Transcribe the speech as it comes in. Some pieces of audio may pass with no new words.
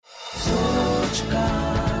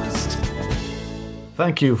Sochcast.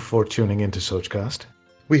 Thank you for tuning into Sochcast.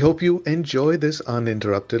 We hope you enjoy this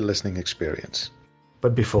uninterrupted listening experience.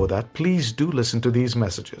 But before that, please do listen to these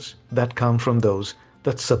messages that come from those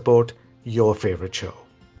that support your favorite show.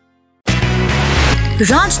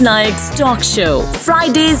 Raj Nayak's talk show,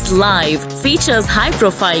 Fridays Live, features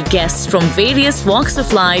high-profile guests from various walks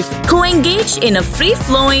of life who engage in a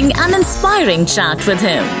free-flowing and inspiring chat with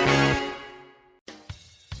him.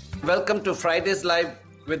 Welcome to Fridays Live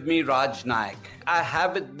with me, Raj Nayak. I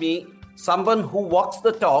have with me someone who walks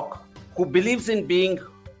the talk, who believes in being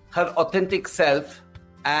her authentic self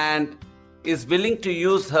and is willing to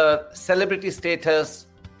use her celebrity status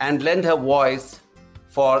and lend her voice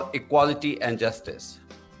for equality and justice.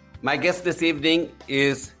 My guest this evening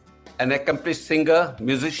is an accomplished singer,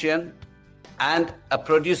 musician, and a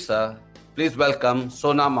producer. Please welcome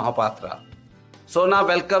Sona Mohapatra. Sona,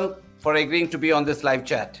 welcome for agreeing to be on this live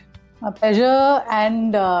chat. A pleasure.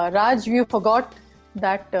 And Raj, we forgot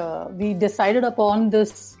that we decided upon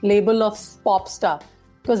this label of pop star,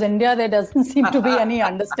 because India, there doesn't seem to be any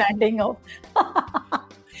understanding of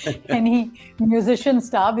any musician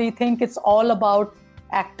star. We think it's all about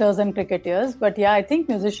actors and cricketers. But yeah, I think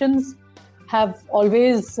musicians have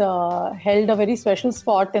always held a very special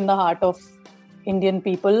spot in the heart of Indian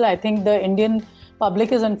people. I think the Indian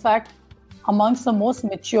public is in fact amongst the most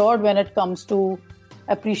matured when it comes to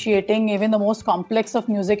appreciating even the most complex of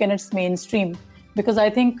music in its mainstream. Because I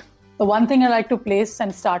think the one thing I like to place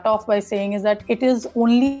and start off by saying is that it is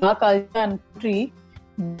only our culture and country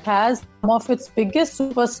that has some of its biggest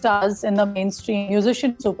superstars in the mainstream,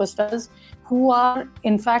 musician superstars, who are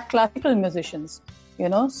in fact classical musicians.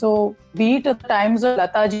 So be it at the times of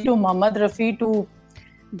Lataji to Muhammad Rafi to,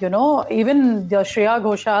 even the Shreya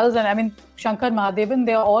Ghoshals and Shankar Mahadevan,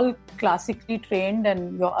 they are all classically trained,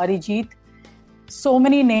 and your Arijit. So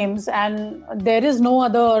many names, and there is no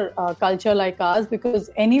other culture like ours, because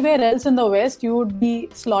anywhere else in the West you would be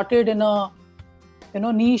slotted in a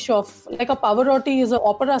niche of, like a Pavarotti is an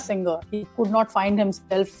opera singer. He could not find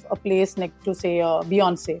himself a place next to, say,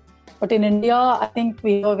 Beyonce. But in India, I think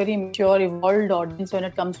we have a very mature, evolved audience when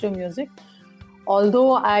it comes to music.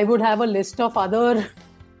 Although I would have a list of other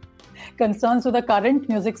concerns with the current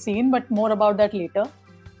music scene, but more about that later.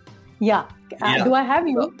 Yeah. Do I have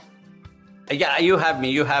you? Yeah, you have me.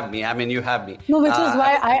 You have me. No, which is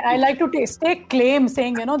why I like to stake claim,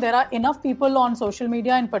 saying, there are enough people on social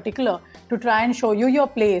media in particular to try and show you your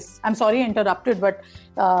place. I'm sorry I interrupted, but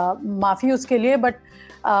maafi uske liye, but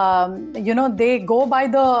they go by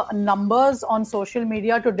the numbers on social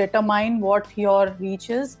media to determine what your reach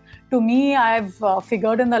is. To me, I've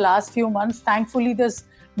figured in the last few months, thankfully this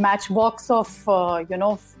matchbox of,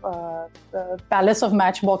 palace of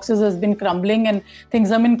matchboxes has been crumbling and things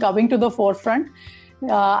have been coming to the forefront.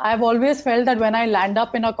 I've always felt that when I land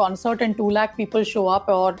up in a concert and 2 lakh people show up,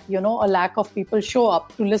 or, a lakh of people show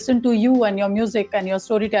up to listen to you and your music and your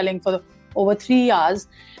storytelling for over 3 hours,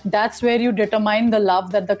 that's where you determine the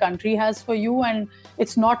love that the country has for you. And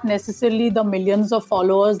it's not necessarily the millions of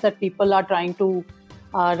followers that people are trying to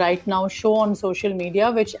right now show on social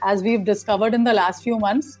media, which, as we've discovered in the last few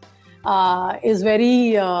months, is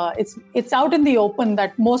very, it's out in the open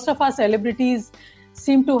that most of our celebrities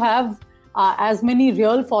seem to have as many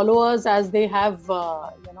real followers as they have,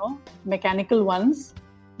 mechanical ones.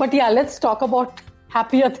 But yeah, let's talk about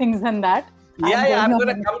happier things than that. I'm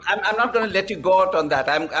not going to let you go out on that.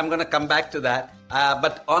 I'm going to come back to that.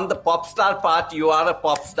 But on the pop star part, you are a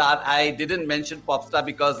pop star. I didn't mention pop star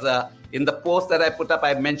because in the post that I put up,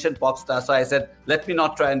 I mentioned pop star. So I said, let me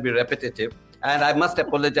not try and be repetitive. And I must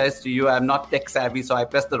apologize to you. I'm not tech savvy, so I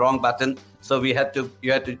pressed the wrong button. So you had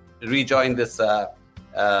to rejoin this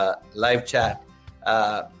live chat.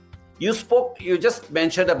 You just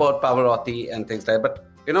mentioned about Pavarotti and things like that.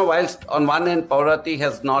 But, whilst on one end, Pavarotti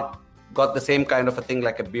has not got the same kind of a thing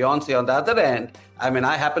like a Beyonce, on the other end,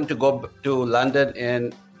 I happened to go to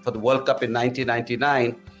London for the World Cup in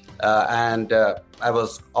 1999, and I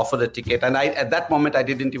was offered a ticket. And at that moment, I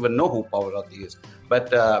didn't even know who Pavarotti is.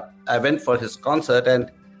 But I went for his concert,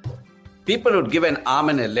 and people would give an arm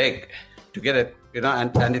and a leg to get it,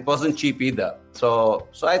 and it wasn't cheap either. So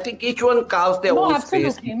I think each one carves their own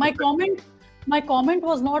space. Absolutely. My comment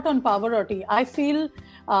was not on Pavarotti. I feel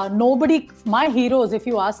nobody, my heroes, if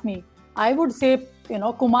you ask me, I would say,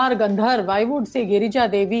 Kumar Gandharv, I would say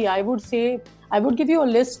Girija Devi, I would give you a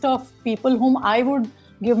list of people whom I would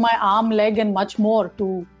give my arm, leg and much more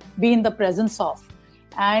to be in the presence of.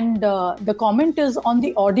 And the comment is on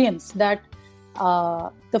the audience that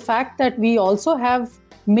the fact that we also have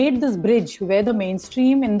made this bridge where the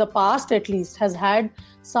mainstream in the past at least has had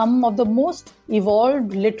some of the most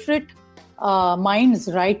evolved, literate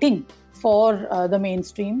minds writing for the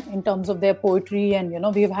mainstream in terms of their poetry. And,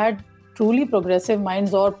 we've had truly progressive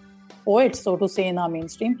minds or poets, so to say, in our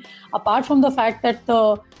mainstream. Apart from the fact that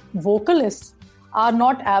the vocalists are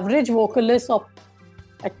not average vocalists, or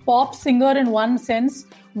a pop singer in one sense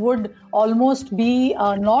would almost be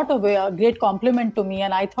not a great compliment to me.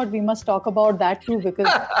 And I thought we must talk about that too, because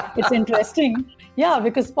it's interesting. Yeah,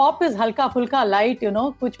 because pop is halka fulka light,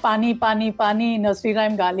 kuch pani, pani, pani, nursery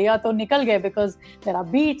rhyme galiya to nikal gaye, because there are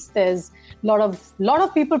beats, there's lot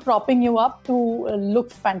of people propping you up to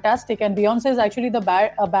look fantastic. And Beyonce is actually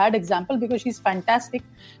a bad example, because she's fantastic.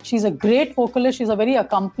 She's a great vocalist. She's a very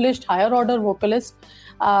accomplished higher order vocalist.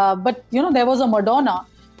 But, there was a Madonna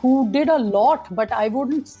who did a lot, but I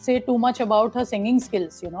wouldn't say too much about her singing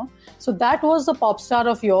skills, So that was the pop star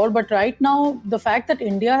of yore. But right now, the fact that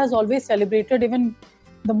India has always celebrated even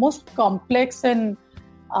the most complex and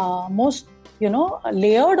most,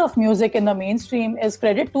 layered of music in the mainstream is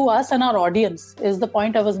credit to us and our audience, is the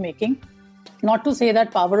point I was making. Not to say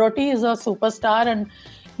that Pavarotti is a superstar, and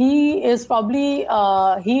he is probably,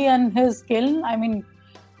 he and his skill,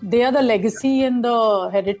 they are the legacy and the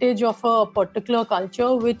heritage of a particular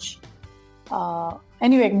culture, which,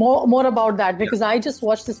 anyway, more about that, because I just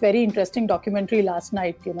watched this very interesting documentary last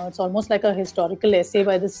night. It's almost like a historical essay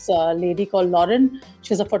by this lady called Lauren.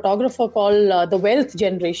 She's a photographer called The Wealth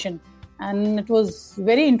Generation. And it was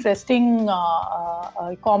very interesting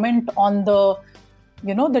comment on the,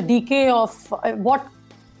 the decay of what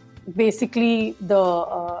basically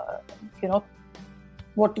the,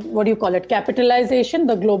 what do you call it? Capitalization,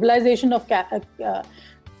 the globalization of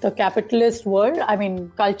the capitalist world,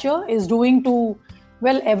 culture is doing to,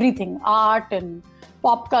 everything, art and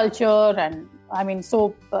pop culture. And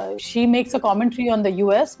she makes a commentary on the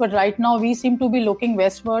US, but right now we seem to be looking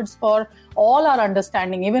westwards for all our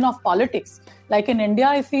understanding, even of politics. Like in India,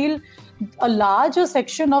 I feel a larger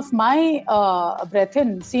section of my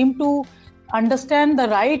brethren seem to understand the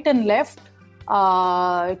right and left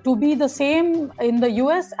to be the same in the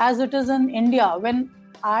US as it is in India, when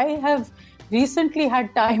I have recently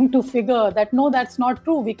had time to figure that no, that's not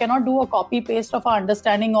true. We cannot do a copy paste of our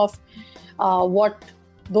understanding of what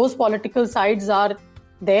those political sides are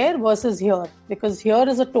there versus here, because here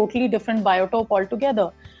is a totally different biotope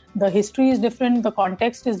altogether. The history is different, the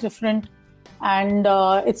context is different, and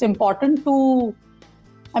it's important to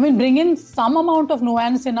bring in some amount of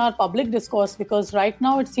nuance in our public discourse, because right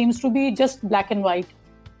now it seems to be just black and white.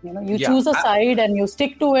 You choose a side and you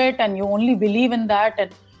stick to it, and you only believe in that,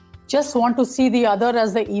 and just want to see the other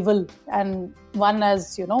as the evil, and one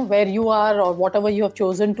as, where you are or whatever you have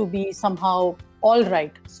chosen to be somehow all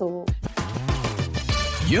right. So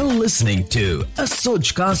you're listening to a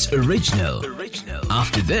Sojcast original.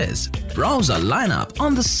 After this, browse our lineup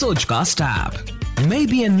on the Sojcast app.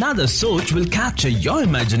 Maybe another Soj will capture your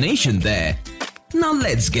imagination there. Now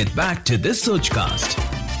let's get back to this Sojcast.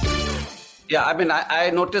 Yeah, I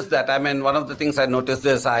noticed that. One of the things I noticed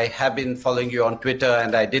is I have been following you on Twitter,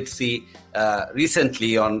 and I did see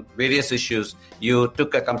recently on various issues, you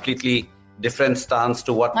took a completely different stance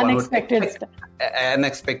to what unexpected one would expect.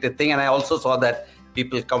 Unexpected thing. And I also saw that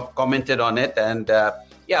people commented on it. And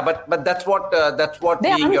but that's what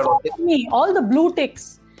they being your... me. All the blue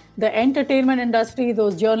ticks, the entertainment industry,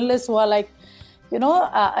 those journalists who are like,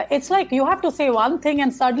 it's like you have to say one thing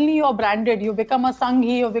and suddenly you're branded. You become a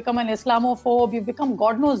Sanghi, you become an Islamophobe, you become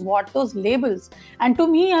God knows what, those labels. And to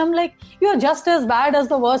me, I'm like, you're just as bad as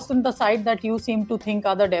the worst on the side that you seem to think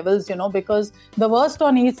are the devils, because the worst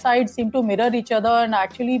on each side seem to mirror each other and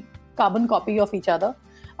actually carbon copy of each other,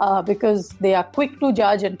 because they are quick to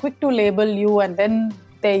judge and quick to label you, and then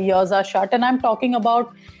their ears are shut. And I'm talking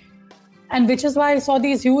about, and which is why I saw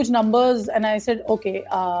these huge numbers and I said, okay,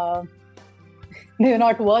 they're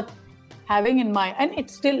not worth having in mind. And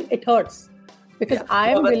it hurts, because I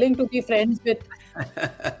am willing to be friends with...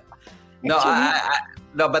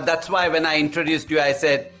 but that's why when I introduced you, I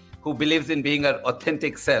said, who believes in being an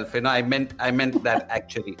authentic self. I meant that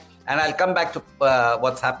actually. And I'll come back to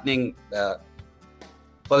what's happening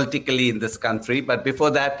politically in this country. But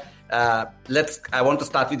before that, I want to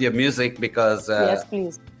start with your music, because... yes,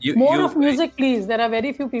 please. More of music, please. There are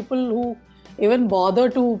very few people who even bother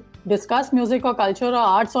to discuss music or culture or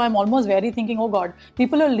art. So I'm almost thinking, oh God,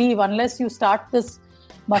 people will leave unless you start this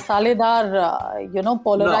masaledar,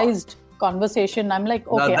 polarized conversation. I'm like,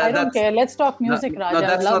 okay, I don't care. Let's talk music, Raja. No,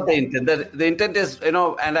 that's not the intent. The intent is, and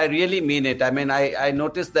I really mean it. I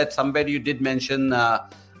noticed that somewhere you did mention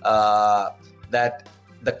that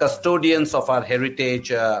the custodians of our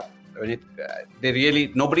heritage,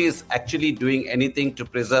 nobody is actually doing anything to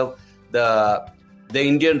preserve the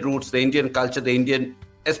Indian roots, the Indian culture, the Indian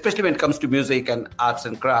especially when it comes to music and arts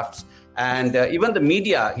and crafts. And even the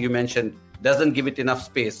media, you mentioned, doesn't give it enough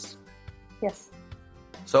space. Yes.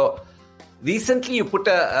 So recently you put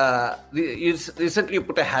a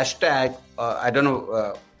hashtag,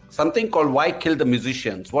 something called "Why Kill the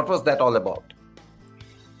Musicians?" What was that all about?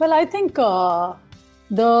 Well, I think the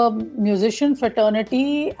musician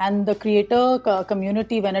fraternity and the creator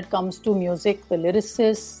community, when it comes to music, the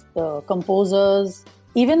lyricists, the composers,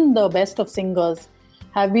 even the best of singers,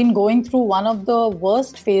 have been going through one of the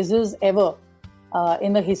worst phases ever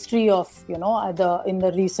in the history of, in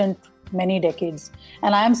the recent many decades.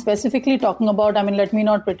 And I am specifically talking about, let me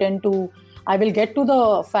not pretend to, I will get to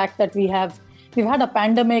the fact that we've had a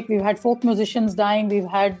pandemic, we've had folk musicians dying, we've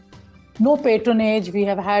had no patronage, we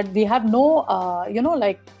have no,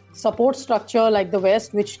 support structure like the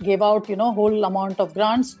West, which gave out, whole amount of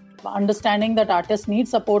grants, understanding that artists need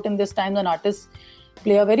support in this time, and artists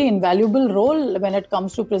play a very invaluable role when it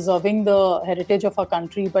comes to preserving the heritage of our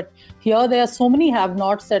country. But here there are so many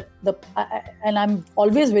have-nots and I'm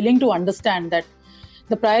always willing to understand that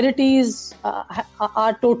the priorities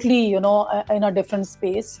are totally, in a different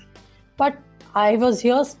space. But I was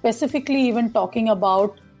here specifically even talking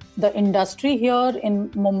about the industry here in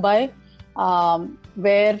Mumbai,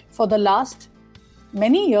 where for the last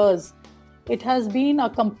many years, it has been a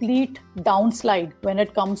complete downslide when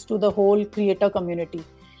it comes to the whole creator community.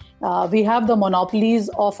 We have the monopolies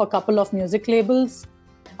of a couple of music labels,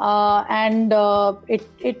 and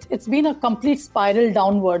it's been a complete spiral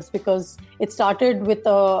downwards, because it started with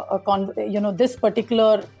this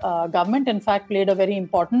particular government, in fact, played a very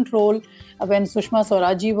important role when Sushma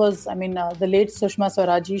Swaraji was, the late Sushma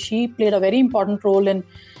Swaraji, she played a very important role in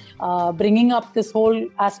bringing up this whole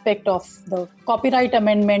aspect of the copyright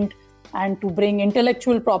amendment, and to bring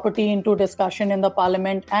intellectual property into discussion in the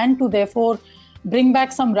parliament, and to therefore bring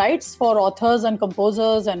back some rights for authors and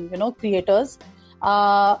composers and creators.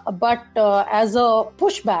 But as a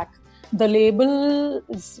pushback, the label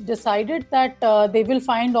decided that they will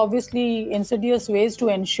find obviously insidious ways to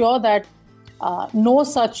ensure that no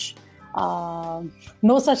such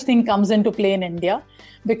thing comes into play in India,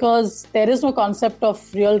 because there is no concept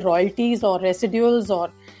of real royalties or residuals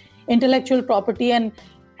or intellectual property.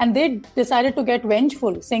 And they decided to get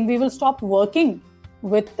vengeful, saying we will stop working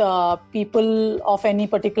with people of any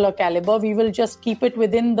particular caliber. We will just keep it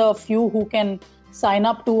within the few who can sign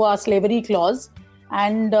up to our slavery clause.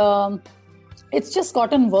 And it's just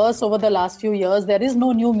gotten worse over the last few years. There is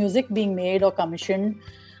no new music being made or commissioned.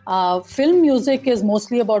 Film music is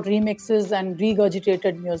mostly about remixes and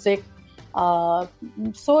regurgitated music.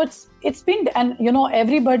 So it's been, and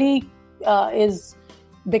everybody is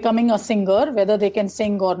becoming a singer, whether they can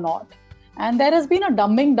sing or not. And there has been a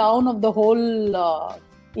dumbing down of the whole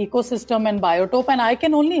ecosystem and biotope. And I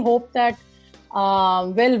can only hope that,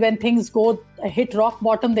 when things hit rock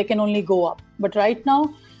bottom, they can only go up. But right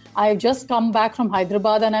now, I've just come back from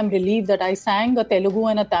Hyderabad, and I'm relieved that I sang a Telugu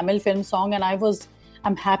and a Tamil film song. And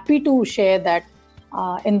I'm happy to share that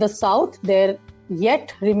in the South, there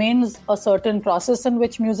yet remains a certain process in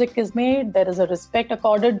which music is made. There is a respect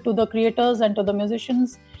accorded to the creators and to the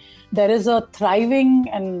musicians. There is a thriving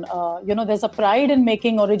and, there's a pride in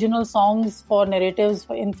making original songs for narratives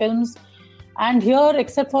in films. And here,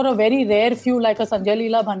 except for a very rare few like a Sanjay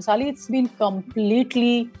Leela Bhansali, it's been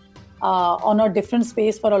completely on a different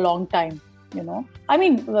space for a long time.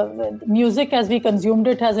 Music as we consumed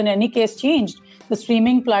it has in any case changed. The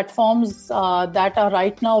streaming platforms that are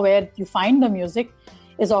right now where you find the music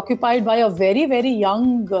is occupied by a very, very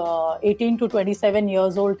young 18 to 27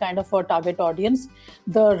 years old kind of a target audience.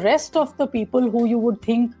 The rest of the people who you would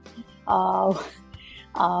think, would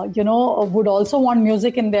also want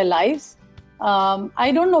music in their lives.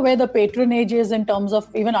 I don't know where the patronage is in terms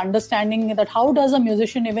of even understanding that how does a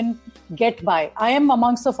musician even get by. I am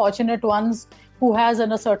amongst the fortunate ones who has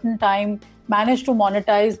in a certain time managed to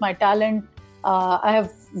monetize my talent. I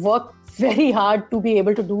have worked very hard to be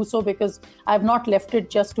able to do so, because I have not left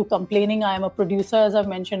it just to complaining. I am a producer, as I've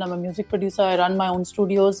mentioned. I'm a music producer. I run my own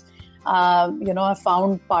studios. I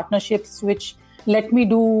found partnerships which let me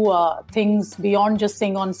do things beyond just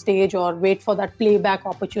sing on stage or wait for that playback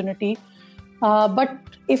opportunity. But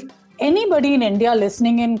if anybody in India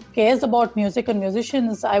listening in cares about music and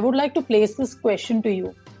musicians, I would like to place this question to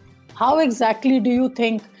you. How exactly do you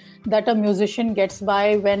think that a musician gets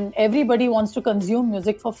by when everybody wants to consume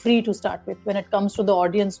music for free to start with, when it comes to the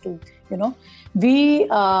audience too? We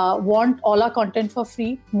want all our content for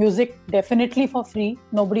free, music definitely for free.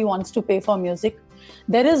 Nobody wants to pay for music.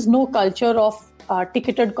 There is no culture of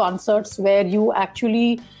ticketed concerts where you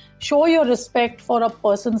actually show your respect for a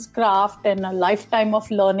person's craft and a lifetime of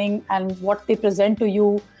learning and what they present to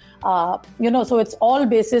you. So it's all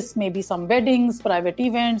basis, maybe some weddings, private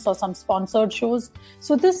events, or some sponsored shows.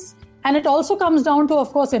 And it also comes down to, of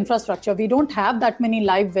course, infrastructure. We don't have that many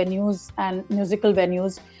live venues and musical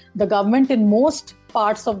venues. The government in most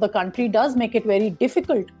parts of the country does make it very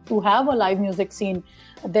difficult to have a live music scene.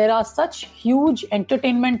 There are such huge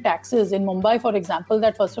entertainment taxes in Mumbai, for example,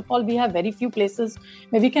 that first of all, we have very few places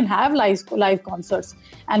where we can have live concerts.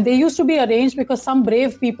 And they used to be arranged because some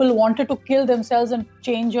brave people wanted to kill themselves and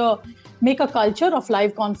make a culture of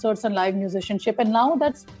live concerts and live musicianship. And now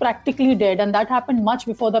that's practically dead. And that happened much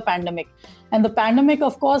before the pandemic. And the pandemic,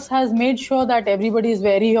 of course, has made sure that everybody is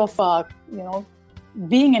wary of,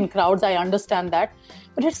 being in crowds. I understand that.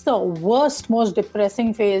 But it's the worst, most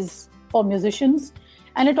depressing phase for musicians.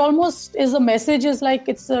 And it almost is a message, is like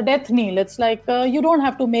it's a death knell. It's like you don't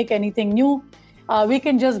have to make anything new. We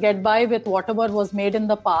can just get by with whatever was made in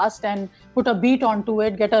the past and put a beat onto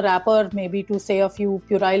it, get a rapper maybe to say a few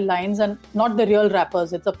puerile lines, and not the real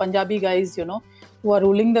rappers. It's the Punjabi guys, who are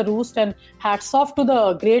ruling the roost. And hats off to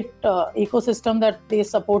the great ecosystem that they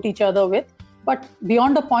support each other with. But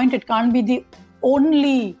beyond the point, it can't be the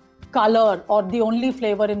only color or the only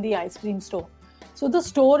flavor in the ice cream store. So the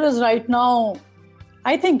store is right now,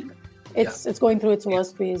 I think it's going through its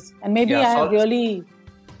worst phase. And maybe I have really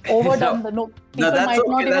overdone people might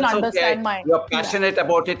not even understand my... You're passionate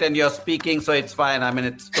about it and you're speaking, so it's fine. I mean,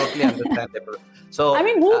 it's totally understandable. So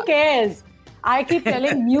who cares? I keep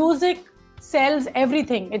telling music sells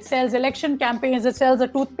everything. It sells election campaigns, it sells a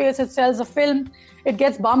toothpaste, it sells a film, it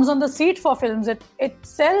gets bums on the seat for films, it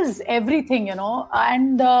sells everything,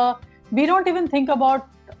 and we don't even think about,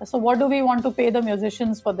 so what do we want to pay the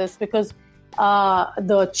musicians for this? Because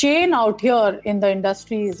the chain out here in the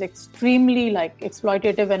industry is extremely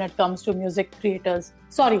exploitative when it comes to music creators.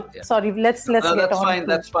 Sorry, let's get on.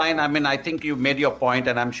 That's fine. I mean, I think you made your point,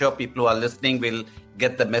 and I'm sure people who are listening will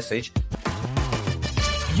get the message.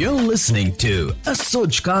 You're listening to a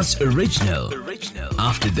Sojcast original.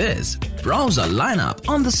 After this, browse our lineup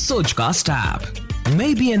on the Sojcast app.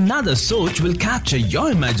 Maybe another Soj will capture your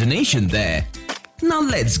imagination there. Now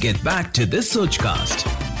let's get back to this Sojcast.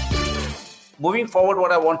 Moving forward,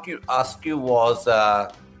 what I want to ask you was,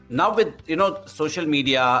 now with social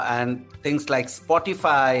media and things like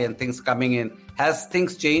Spotify and things coming in, has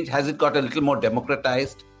things changed? Has it got a little more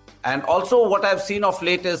democratized? And also what I've seen of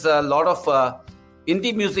late is a lot of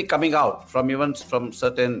indie music coming out from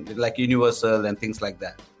certain like Universal and things like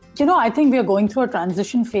that. I think we are going through a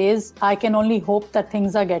transition phase. I can only hope that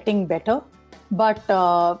things are getting better.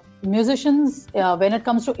 But musicians, when it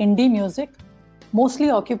comes to indie music,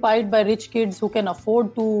 mostly occupied by rich kids who can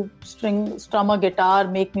afford to strum a guitar,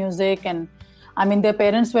 make music. And I mean, their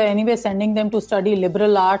parents were anyway sending them to study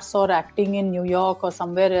liberal arts or acting in New York or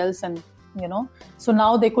somewhere else. And, so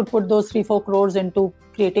now they could put those 3-4 crores into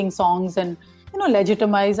creating songs and,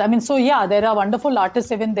 legitimize. I mean, there are wonderful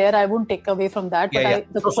artists even there. I won't take away from that. But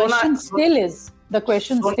the question still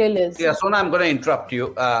is. Yeah, Sona, I'm going to interrupt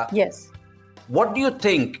you. Yes. What do you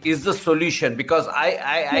think is the solution? Because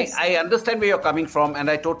I understand where you're coming from, and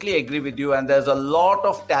I totally agree with you. And there's a lot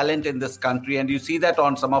of talent in this country, and you see that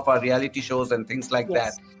on some of our reality shows and things like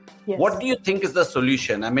that. Yes. What do you think is the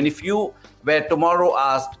solution? I mean, if you were tomorrow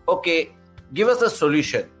asked, okay, give us a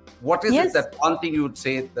solution. What is it that one thing you would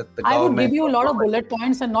say that the government... I would give you a lot of bullet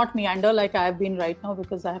points and not meander like I have been right now,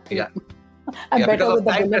 because I have to... I'm better with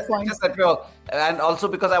the bullet points. And also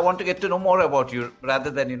because I want to get to know more about you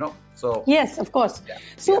rather than, so... Yes, of course.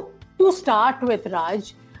 To start with,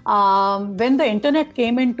 Raj, when the internet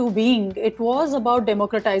came into being, it was about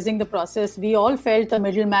democratizing the process. We all felt the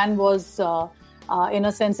middleman was, in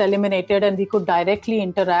a sense, eliminated, and we could directly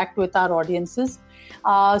interact with our audiences.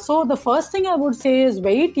 So the first thing I would say is,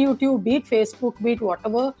 be it YouTube, be it Facebook, be it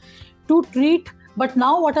whatever, to treat... But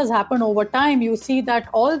now what has happened over time, you see that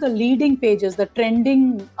all the leading pages, the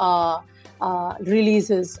trending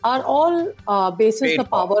releases are all basis the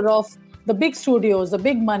power of the big studios, the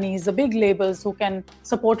big monies, the big labels who can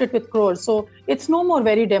support it with crores. So it's no more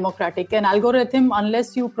very democratic. An algorithm,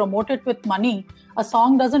 unless you promote it with money, a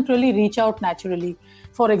song doesn't really reach out naturally,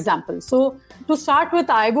 for example. So to start with,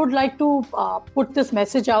 I would like to put this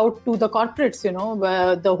message out to the corporates,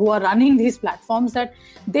 who are running these platforms, that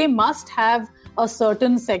they must have a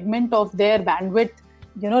certain segment of their bandwidth,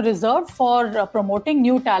 reserved for promoting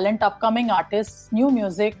new talent, upcoming artists, new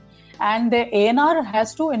music. And the A&R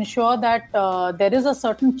has to ensure that there is a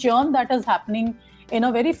certain churn that is happening in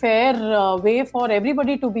a very fair way for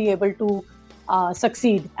everybody to be able to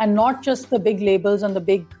succeed, and not just the big labels and the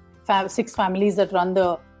big 6 families that run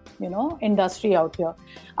the industry out here.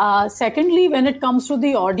 Secondly, when it comes to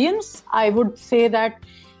the audience, I would say that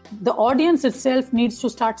the audience itself needs to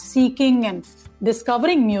start seeking and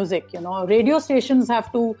discovering music. Radio stations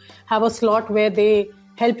have to have a slot where they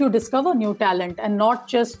help you discover new talent and not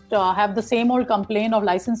just have the same old complaint of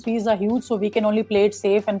license fees are huge, so we can only play it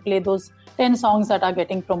safe and play those 10 songs that are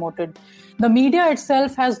getting promoted. The media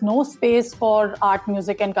itself has no space for art,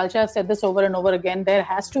 music and culture. I've said this over and over again. There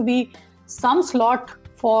has to be some slot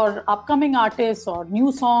for upcoming artists or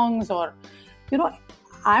new songs or,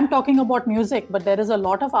 I'm talking about music, but there is a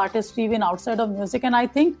lot of artistry even outside of music. And I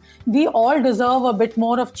think we all deserve a bit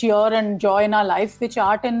more of cheer and joy in our life, which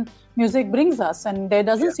art and music brings us. And there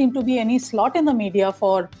doesn't seem to be any slot in the media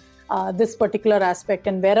for this particular aspect.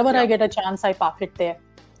 And wherever I get a chance, I park it there.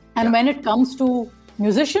 And when it comes to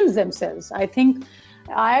musicians themselves, I think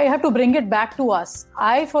I have to bring it back to us.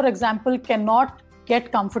 I, for example, cannot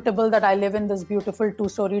get comfortable that I live in this beautiful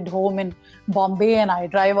 2-storied home in Bombay and I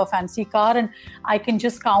drive a fancy car and I can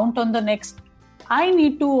just count on the next. I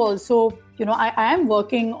need to also, I am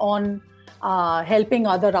working on helping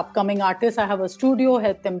other upcoming artists. I have a studio,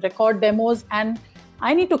 help them record demos, and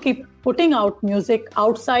I need to keep putting out music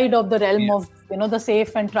outside of the realm of, the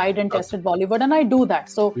safe and tried and tested Bollywood. And I do that.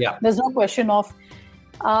 So there's no question of,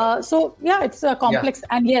 it's a complex.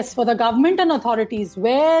 And yes, for the government and authorities,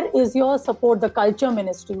 where is your support? The culture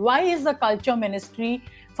ministry. Why is the culture ministry,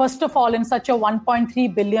 first of all, in such a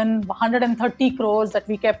 1.3 billion, 130 crores that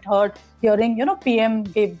we kept hearing, PM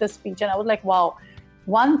gave this speech. And I was like, wow,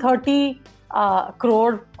 130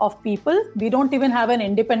 crore of people. We don't even have an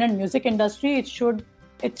independent music industry.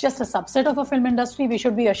 It's just a subset of a film industry. We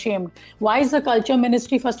should be ashamed. Why is the culture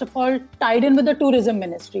ministry, first of all, tied in with the tourism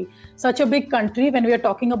ministry? Such a big country, when we are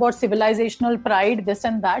talking about civilizational pride, this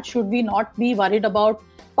and that, should we not be worried about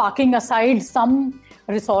parking aside some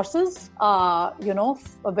resources,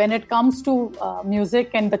 when it comes to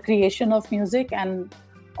music and the creation of music and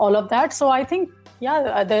all of that? So I think,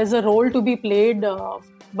 there's a role to be played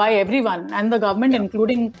by everyone and the government,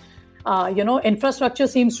 including infrastructure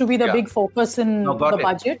seems to be the big focus in the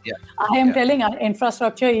budget. I am telling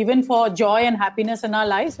infrastructure even for joy and happiness in our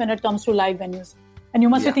lives when it comes to live venues. And you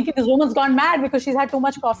must be thinking this woman's gone mad because she's had too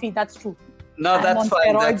much coffee. That's true. No, that's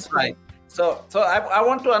fine. That's fine. So I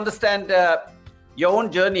want to understand your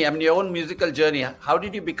own journey. Your own musical journey. How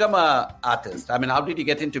did you become an artist? How did you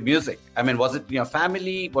get into music? Was it in your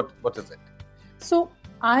family? What is it? So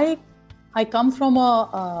I come from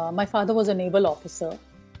my father was a naval officer.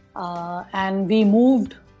 And we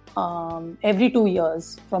moved every 2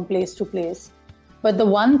 years from place to place. But the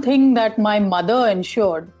one thing that my mother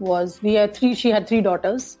ensured was she had 3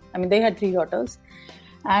 daughters. They had 3 daughters.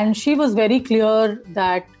 And she was very clear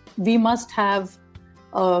that we must have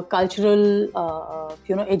a cultural,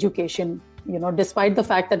 education, despite the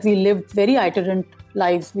fact that we lived very itinerant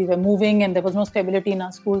lives. We were moving and there was no stability in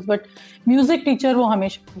our schools. But music teacher wo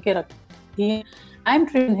hamesha ke rakhti. I'm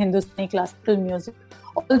trained in Hindustani classical music.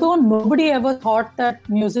 Although nobody ever thought that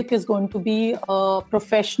music is going to be a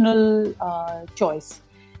professional choice,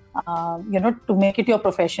 to make it your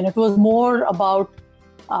profession. It was more about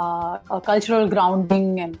a cultural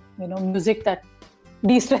grounding and, music that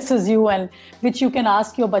de-stresses you and which you can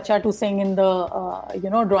ask your bacha to sing in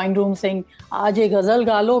the, drawing room, saying, aaj ek ghazal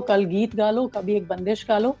ga lo, kal geet ga lo, kabhi ek bandish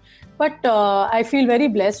ga lo. But I feel very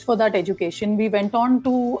blessed for that education. We went on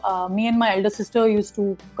to, me and my elder sister used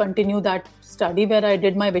to continue that study where I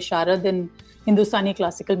did my Visharad in Hindustani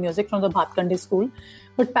classical music from the Bhatkandi school.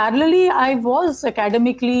 But parallelly, I was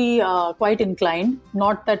academically quite inclined.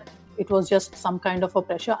 Not that it was just some kind of a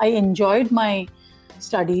pressure. I enjoyed my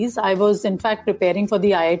studies. I was in fact preparing for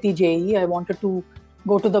the IIT JEE. I wanted to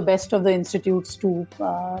go to the best of the institutes to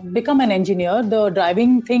become an engineer. The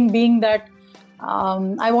driving thing being that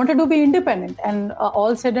I wanted to be independent, and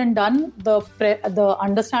all said and done, the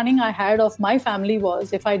understanding I had of my family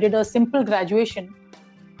was if I did a simple graduation,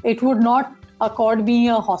 it would not accord me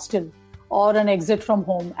a hostel or an exit from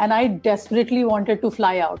home. And I desperately wanted to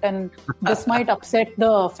fly out. And this might upset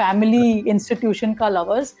the family institution ka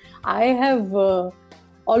lovers. I have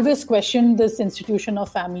always questioned this institution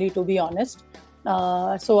of family, to be honest.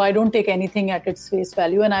 So I don't take anything at its face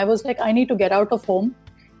value. And I was like, I need to get out of home.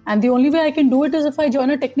 And the only way I can do it is if I join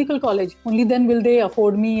a technical college. Only then will they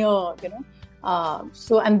afford me,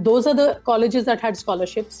 and those are the colleges that had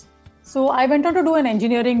scholarships. So I went on to do an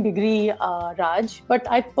engineering degree, Raj, but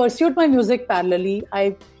I pursued my music parallelly.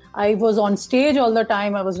 I was on stage all the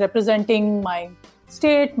time. I was representing my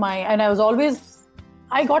state, and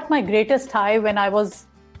I got my greatest high when I was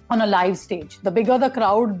on a live stage. The bigger the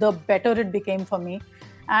crowd, the better it became for me.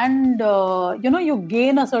 And, you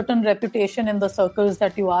gain a certain reputation in the circles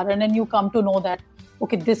that you are, and then you come to know that,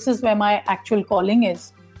 okay, this is where my actual calling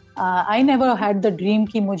is. I never had the dream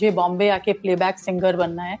कि मुझे Bombay आके playback singer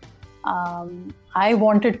बनना है. I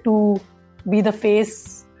wanted to be the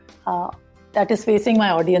face that is facing my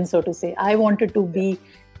audience, so to say. I wanted to be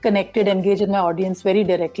connected, engaged with my audience very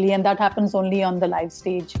directly, and that happens only on the live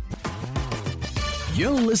stage.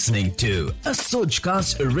 You're listening to a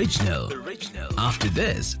Sojcast original. After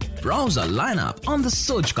this, browse our lineup on the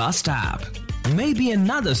Sojcast app. Maybe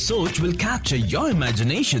another Soj will capture your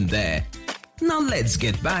imagination there. Now let's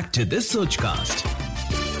get back to this Sojcast.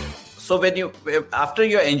 So when after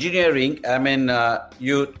your engineering, I mean,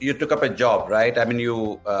 you took up a job, right? I mean,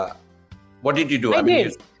 what did you do? I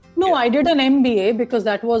did. I did an MBA because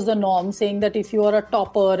that was the norm, saying that if you are a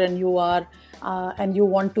topper and you are, and you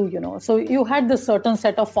want to, so you had this certain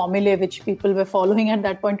set of formulae which people were following at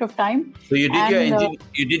that point of time. So you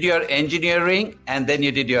did your engineering, and then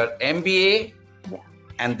you did your MBA. Yeah.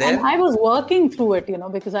 And I was working through it,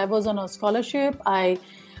 because I was on a scholarship. I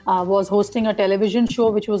was hosting a television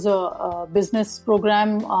show, which was a business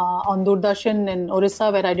program on Doordarshan in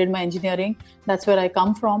Orissa, where I did my engineering. That's where I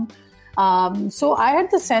come from. So I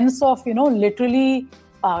had the sense of, literally,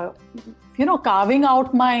 carving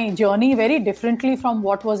out my journey very differently from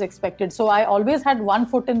what was expected. So I always had one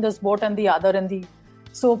foot in this boat and the other in the...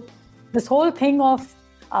 So this whole thing of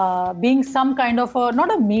being some kind of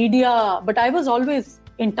not a media, but I was always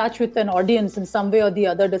in touch with an audience in some way or the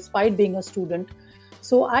other, despite being a student.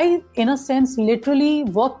 So I, in a sense, literally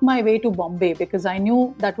worked my way to Bombay because I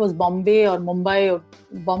knew that was Bombay or Mumbai or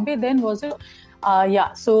Bombay then, was it?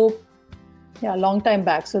 Long time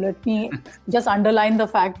back. So let me just underline the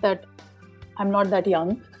fact that I'm not that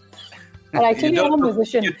young. I actually am a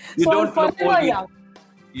musician. You don't look old. Young.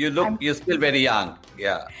 You're still very young.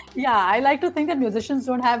 Yeah. Yeah, I like to think that musicians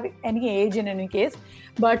don't have any age in any case.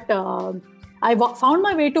 But I found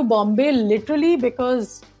my way to Bombay literally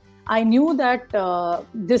because I knew that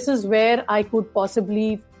this is where I could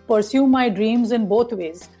possibly pursue my dreams in both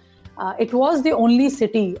ways. It was the only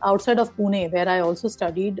city outside of Pune where I also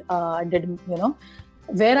studied and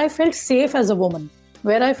where I felt safe as a woman,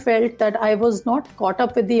 where I felt that I was not caught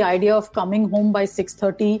up with the idea of coming home by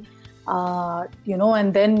 6:30,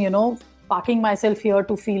 and then, parking myself here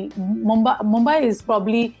to feel... Mumbai is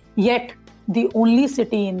probably yet the only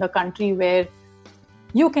city in the country where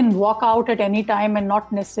you can walk out at any time and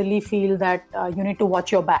not necessarily feel that you need to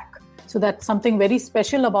watch your back. So that's something very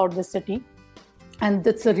special about this city. And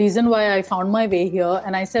that's the reason why I found my way here.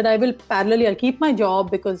 And I said, I'll keep my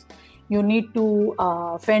job because you need to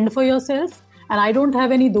fend for yourself. And I don't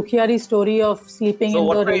have any Dukhiari story of sleeping in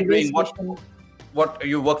the railway station. What,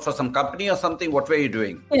 you worked for some company or something? What were you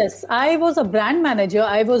doing? Yes, I was a brand manager.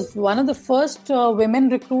 I was one of the first women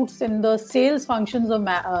recruits in the sales function of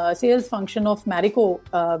Marico,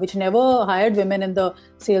 which never hired women in the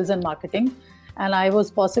sales and marketing. And I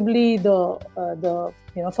was possibly the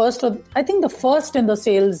first in the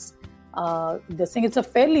sales. This thing, it's a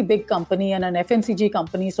fairly big company and an FMCG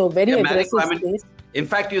company, so very aggressive space. In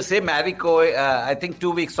fact, you say Marico. I think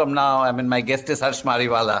 2 weeks from now, my guest is Harsh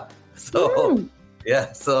Mariwala. So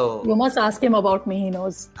yeah, so you must ask him about me. He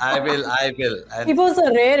knows. I will. And it was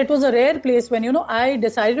a rare place when I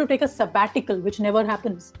decided to take a sabbatical, which never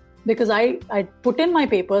happens because I put in my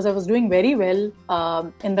papers. I was doing very well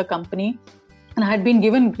in the company. And I had been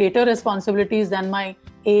given greater responsibilities than my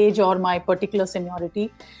age or my particular seniority.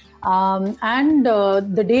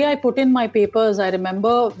 The day I put in my papers, I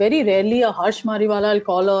remember very rarely a Harsh Mariwala will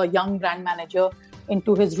call a young brand manager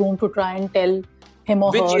into his room to try and tell him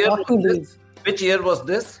or her not to leave. Which year was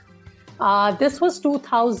this? This was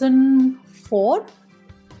 2004.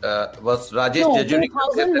 Was Rajesh Jejuri?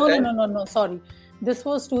 No, sorry. This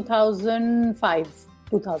was 2005.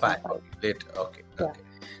 2005. Late, okay. Yeah.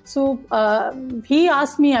 So he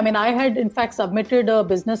asked me, I had in fact submitted a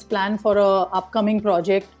business plan for an upcoming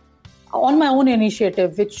project on my own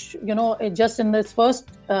initiative, which, just in this first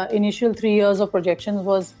initial 3 years of projections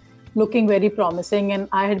was looking very promising. And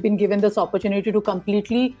I had been given this opportunity to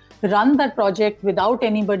completely run that project without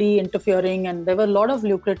anybody interfering. And there were a lot of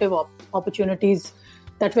lucrative opportunities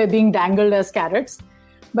that were being dangled as carrots.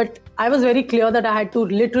 But I was very clear that I had to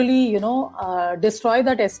literally, destroy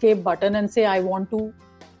that escape button and say, I want to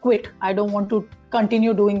quit. I don't want to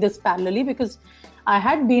continue doing this parallelly because I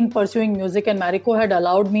had been pursuing music and Marico had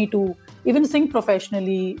allowed me to even sing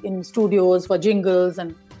professionally in studios for jingles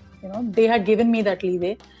and, they had given me that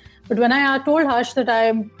leeway. But when I told Harsh that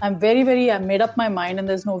I'm very, I made up my mind and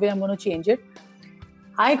there's no way I'm going to change it,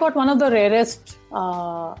 I got one of the rarest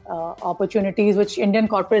opportunities which Indian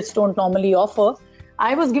corporates don't normally offer.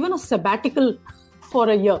 I was given a sabbatical for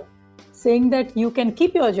a year, saying that you can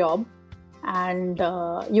keep your job and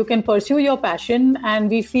you can pursue your passion, and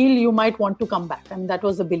we feel you might want to come back. And that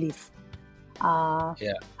was the belief.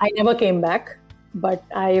 I never came back, but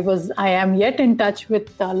I am yet in touch with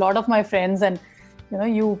a lot of my friends, and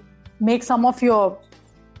you make some of your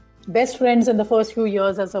best friends in the first few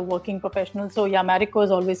years as a working professional. So Marico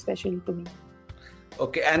is always special to me.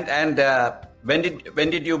 Okay, and when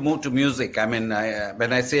did you move to music? I mean,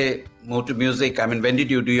 when I say move to music, I mean, when did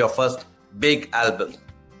you do your first big album?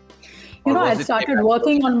 I started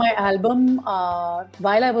working on my album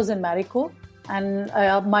while I was in Marico, and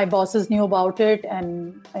my bosses knew about it.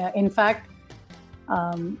 And in fact,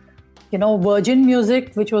 Virgin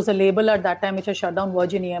Music, which was a label at that time which had shut down,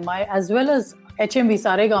 Virgin EMI, as well as HMV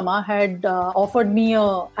Saregama had offered me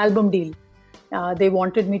a album deal. They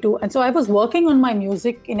wanted me to, and so I was working on my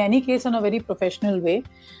music in any case in a very professional way,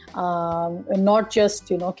 not just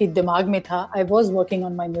ki dimag mein tha. I was working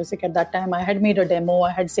on my music at that time. I had made a demo.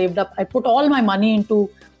 I had saved up. I put all my money into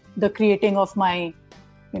the creating of my,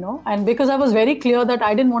 and because I was very clear that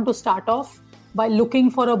I didn't want to start off by looking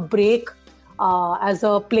for a break as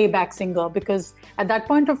a playback singer, because at that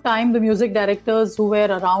point of time the music directors who were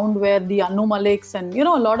around were the Anu Maliks and a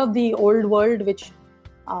lot of the old world, which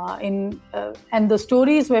and the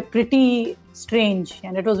stories were pretty strange,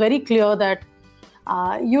 and it was very clear that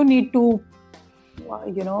you need to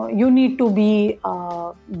be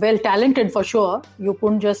well talented for sure. You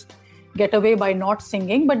couldn't just get away by not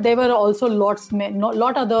singing, but there were also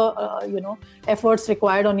lot other efforts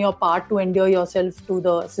required on your part to endear yourself to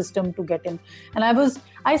the system to get in. And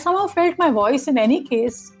I somehow felt my voice in any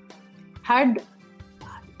case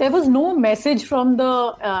there was no message from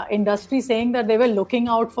the industry saying that they were looking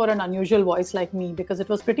out for an unusual voice like me, because it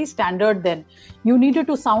was pretty standard then. You needed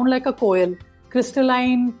to sound like a koel,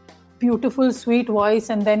 crystalline, beautiful, sweet voice,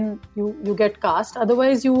 and then you get cast.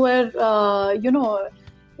 Otherwise, you were,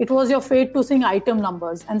 it was your fate to sing item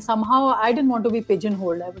numbers. And somehow I didn't want to be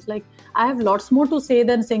pigeonholed. I was like, I have lots more to say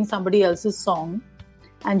than sing somebody else's song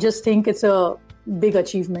and just think it's a big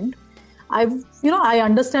achievement. I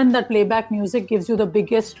understand that playback music gives you the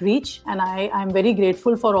biggest reach, and I'm very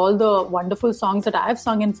grateful for all the wonderful songs that I have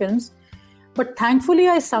sung in films. But thankfully,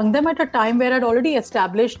 I sung them at a time where I'd already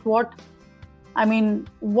established what I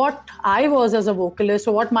was as a vocalist,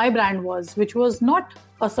 or what my brand was, which was not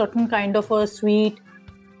a certain kind of a sweet,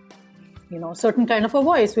 certain kind of a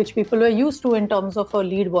voice, which people were used to in terms of a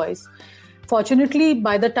lead voice. Fortunately,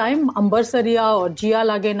 by the time Ambar Sariya or Jia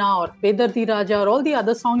Lagena or Bedardi Raja or all the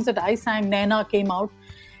other songs that I sang, Naina came out,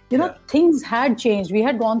 things had changed. We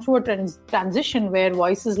had gone through a transition where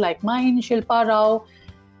voices like mine, Shilpa Rao,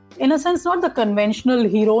 in a sense, not the conventional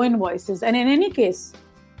heroine voices. And in any case,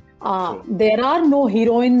 there are no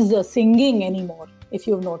heroines singing anymore, if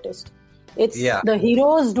you've noticed. It's the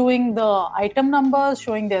heroes doing the item numbers,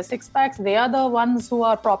 showing their six packs. They are the ones who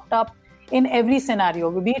are propped up in every scenario,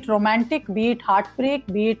 be it romantic, be it heartbreak,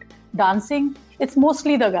 be it dancing. It's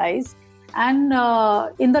mostly the guys. And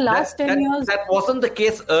in the last 10 years... That wasn't the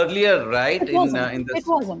case earlier, right? It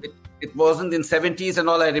wasn't. It wasn't in 70s and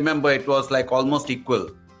all. I remember it was like almost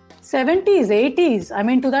equal. 70s,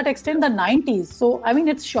 80s, to that extent, the 90s. So,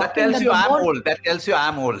 it's shocking. That tells you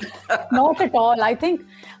I'm old. Not at all. I think,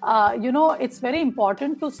 it's very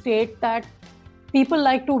important to state that people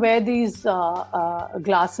like to wear these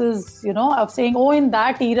glasses, of saying, in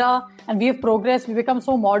that era, and we have progressed, we become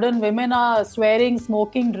so modern, women are swearing,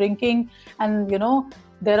 smoking, drinking, and,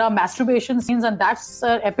 there are masturbation scenes, and that's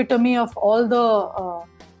the epitome of all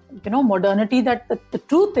the, modernity. That the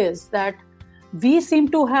truth is that we seem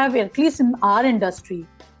to have, at least in our industry,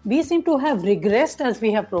 we seem to have regressed as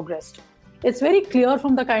we have progressed. It's very clear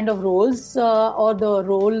from the kind of roles or the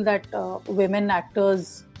role that women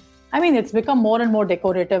actors... it's become more and more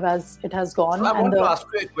decorative as it has gone. So I want to ask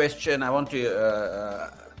you a question. I want to...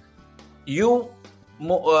 you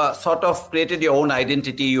sort of created your own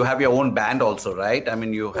identity. You have your own band also, right?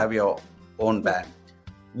 You have your own band.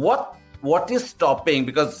 What is stopping?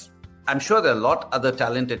 Because I'm sure there are a lot other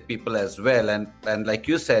talented people as well. And like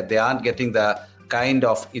you said, they aren't getting the kind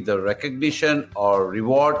of either recognition or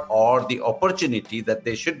reward or the opportunity that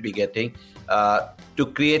they should be getting to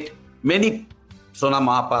create many Sona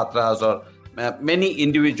Mohapatras or many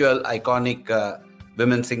individual iconic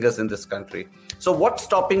women singers in this country. So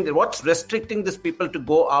what's restricting these people to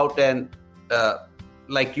go out and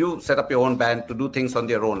like you set up your own band to do things on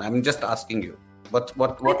their own? I'm just asking you. What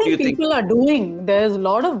do you think? People are doing. There's a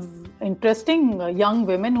lot of interesting young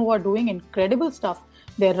women who are doing incredible stuff.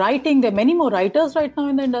 They're writing. There are many more writers right now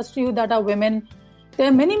in the industry that are women. There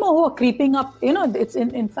are many more who are creeping up. It's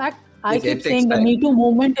in fact, I keep saying the Me Too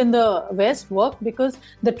movement in the West worked because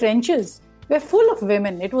the trenches were full of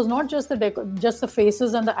women. It was not just the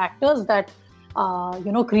faces and the actors that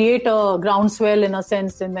create a groundswell in a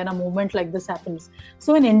sense, and when a movement like this happens.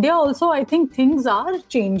 So in India also, I think things are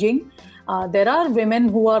changing. There are women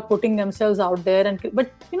who are putting themselves out there,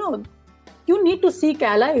 but you need to seek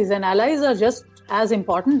allies, and allies are just as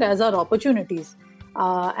important as our opportunities.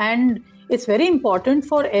 And it's very important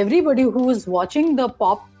for everybody who is watching the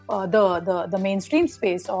the mainstream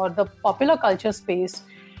space or the popular culture space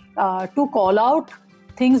to call out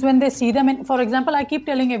things when they see them. And for example, I keep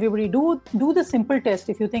telling everybody, do the simple test.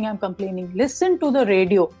 If you think I'm complaining, listen to the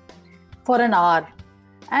radio for an hour,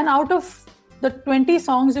 and out of the 20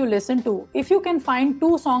 songs you listen to, if you can find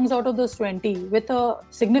 2 songs out of those 20 with a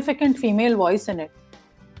significant female voice in it,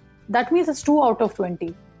 that means it's 2 out of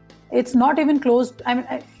 20. It's not even close. I mean,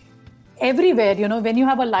 everywhere, when you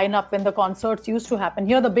have a lineup, when the concerts used to happen,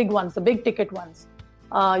 here are the big ones, the big ticket ones.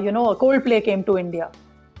 A Coldplay came to India.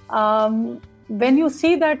 When you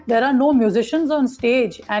see that there are no musicians on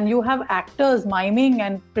stage and you have actors miming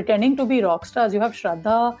and pretending to be rock stars, you have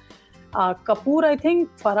Shraddha Kapoor, I think,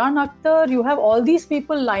 Farhan Akhtar, you have all these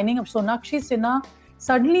people lining up, Sonakshi Sinha.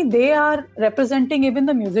 Suddenly they are representing even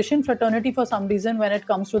the musician fraternity for some reason when it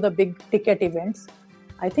comes to the big ticket events.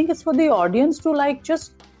 I think it's for the audience to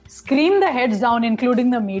just scream their heads down, including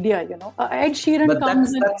the media, Ed Sheeran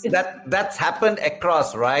comes. But that's happened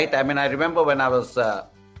across, right? I mean, I remember when I was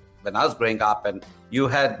growing up and you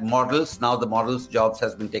had models. Now the models' jobs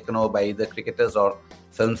has been taken over by either cricketers or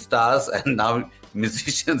film stars, and now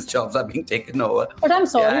musicians' jobs are being taken over. But I'm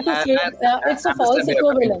sorry to say, it's a false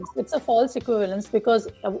equivalence. It's a false equivalence because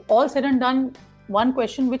all said and done, one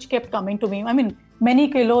question which kept coming to me, I mean, many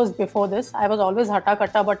kilos before this, I was always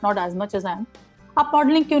hata-kata, but not as much as I am. आप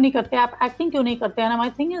modeling क्यों नहीं करते? आप acting क्यों नहीं करते? And my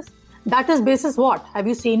thing is, that is basis what? Have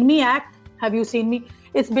you seen me act? Have you seen me?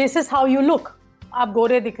 It's basis how you look. आप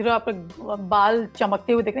गोरे दिख रहे हो, आपके बाल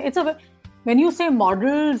चमकते हुए दिख रहे हैं. When you say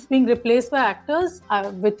models being replaced by actors,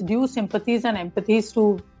 with due sympathies and empathies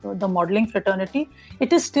to the modeling fraternity,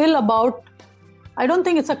 it is still about, I don't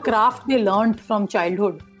think it's a craft they learned from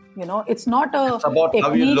childhood. It's not a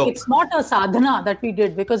technique, it's not a sadhana that we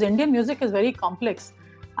did, because Indian music is very complex.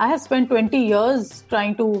 I have spent 20 years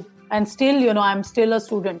trying to, and still, I'm still a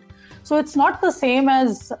student. So it's not the same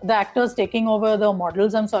as the actors taking over the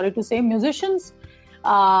models, I'm sorry to say. Musicians,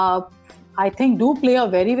 I think, do play a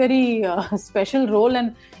very, very special role,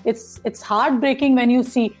 and it's heartbreaking when you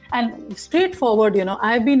see, and straightforward,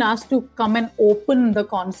 I've been asked to come and open the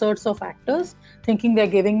concerts of actors, thinking they're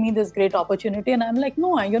giving me this great opportunity, and I'm like,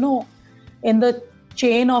 no, in the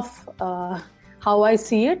chain of how I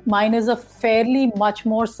see it, mine is a fairly much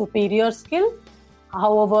more superior skill,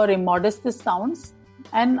 however immodest this sounds,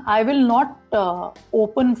 and I will not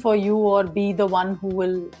open for you or be the one who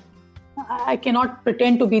will. I cannot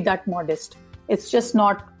pretend to be that modest. It's just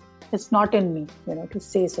not, it's not in me, to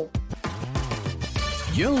say so.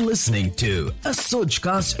 You're listening to a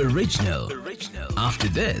Sojcast original. After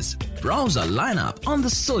this, browse our lineup on the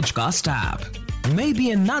Sojcast app.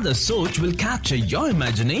 Maybe another Soj will capture your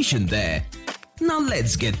imagination there. Now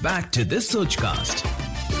let's get back to this Sojcast.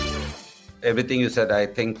 Everything you said, I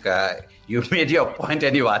think you made your point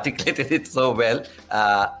and you articulated it so well.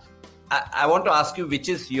 I want to ask you, which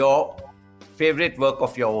is your favorite work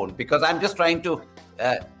of your own? Because I'm just trying to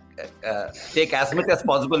take as much as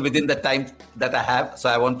possible within the time that I have. So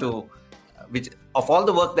I want to, which of all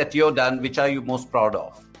the work that you've done, which are you most proud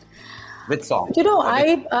of? Which song?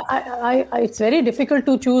 I it's very difficult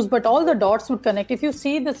to choose, but all the dots would connect. If you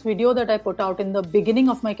see this video that I put out in the beginning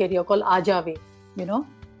of my career called Aajave,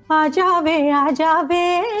 Aajave,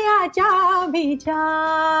 Aajave, Aajave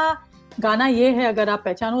Ja. गाना ये है, अगर आप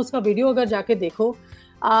पहचानो उसका video अगर जाके देखो,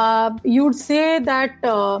 you'd say that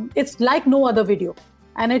it's like no other video,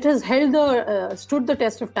 and it has stood the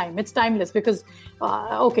test of time. It's timeless because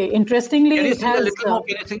interestingly, can you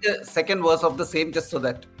sing the second verse of the same just so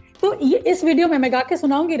that? तो इस video में मैं गा के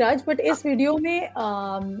सुनाऊंगी राज, but इस video में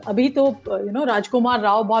अभी तो राजकुमार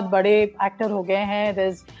राव बहुत बड़े एक्टर हो गए हैं.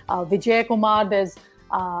 there's Vijay Kumar, there's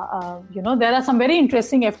there are some very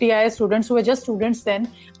interesting FTI students who were just students then,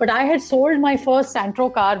 but I had sold my first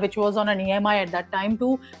Santro car, which was on an EMI at that time,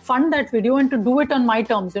 to fund that video and to do it on my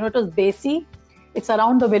terms. It was Besi. It's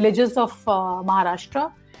around the villages of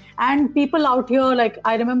Maharashtra. And people out here, like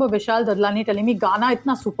I remember Vishal Dadlani telling me, Gana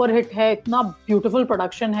itna super hit hai, itna beautiful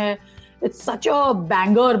production hai. It's such a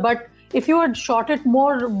banger, but if you had shot it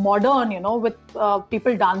more modern, with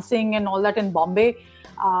people dancing and all that in Bombay,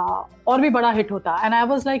 और भी बड़ा hit होता. And I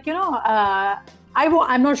was like,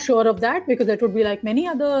 I'm not sure of that, because that would be like many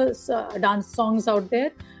other dance songs out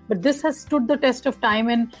there. But this has stood the test of time,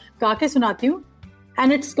 and गा के सुनाती हूँ.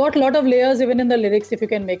 And it's got a lot of layers even in the lyrics, if you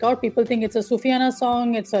can make out. People think it's a Sufiana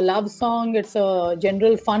song, it's a love song, it's a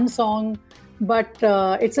general fun song. But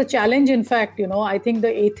it's a challenge, in fact. I think the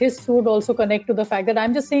atheists would also connect to the fact that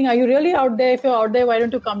I'm just saying, are you really out there? If you're out there, why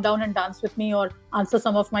don't you come down and dance with me or answer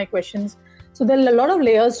some of my questions? So there are a lot of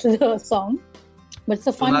layers to the song, but it's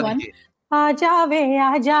a fun one. आजा वे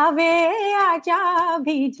आजा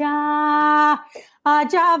भी जा,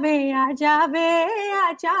 आजा वे आजा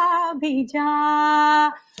भी जा,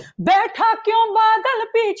 बैठा क्यों बादल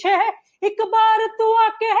पीछे, एक बार तू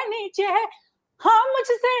आके नीचे, हाँ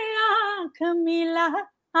मुझसे आँख मिला,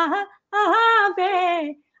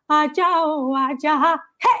 वे आ जाओ आजा,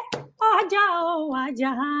 हे आ जाओ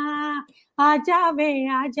आजा, आजा वे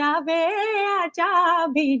आजा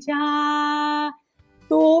भी जा.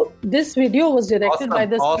 So this video was directed by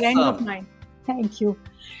this friend of mine. Thank you.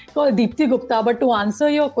 Called Deepthi Gupta. But to answer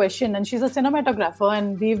your question, and she's a cinematographer,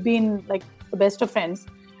 and we've been like the best of friends.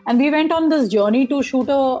 And we went on this journey to shoot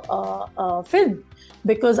a film,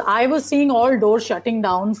 because I was seeing all doors shutting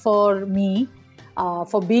down for me,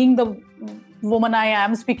 for being the woman I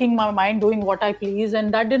am, speaking my mind, doing what I please.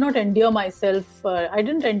 And that did not endear myself. I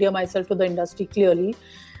didn't endear myself to the industry clearly.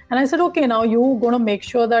 And I said, okay, now you're going to make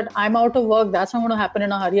sure that I'm out of work. That's not going to happen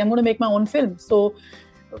in a hurry. I'm going to make my own film. So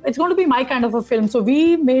it's going to be my kind of a film. So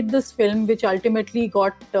we made this film, which ultimately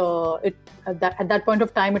got it at that point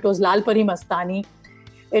of time. It was Lal Pari Mastani.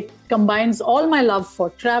 It combines all my love for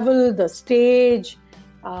travel, the stage,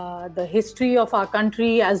 the history of our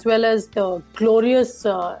country, as well as the glorious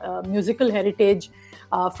musical heritage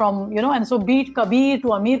from, and so be it Kabir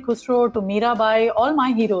to Amir Khusro to Mirabai, all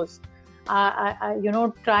my heroes. I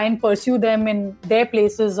try and pursue them in their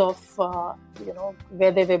places of,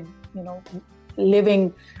 where they were,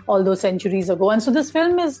 living all those centuries ago. And so this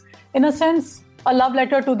film is, in a sense, a love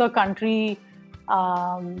letter to the country,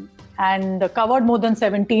 and covered more than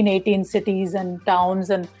 17, 18 cities and towns,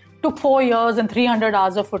 and took 4 years and 300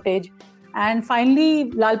 hours of footage. And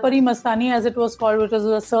finally, Lal Pari Mastani, as it was called, which was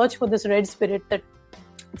a search for this red spirit, that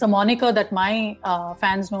it's a moniker that my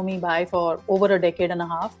fans know me by for over a decade and a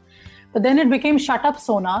half. But then it became Shut Up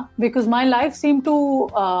Sona, because my life seemed to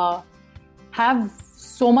have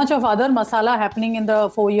so much of other masala happening in the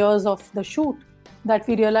 4 years of the shoot, that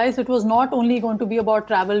we realized it was not only going to be about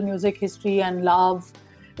travel, music, history and love.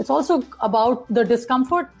 It's also about the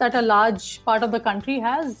discomfort that a large part of the country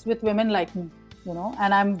has with women like me,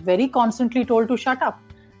 and I'm very constantly told to shut up.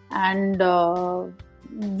 And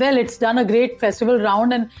it's done a great festival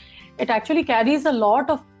round, and it actually carries a lot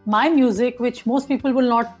of my music, which most people will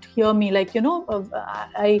not hear me. Like,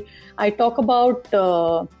 I talk about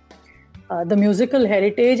the musical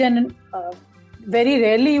heritage, and very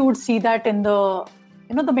rarely you would see that in the,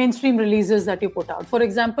 the mainstream releases that you put out. For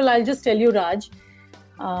example, I'll just tell you, Raj,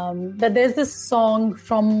 that there's this song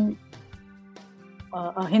from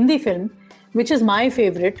a Hindi film, which is my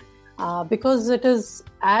favorite, because it is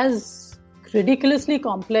as ridiculously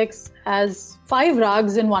complex as 5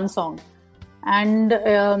 rags in one song. And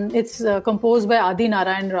it's composed by Adi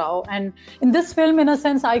Narayan Rao. And in this film, in a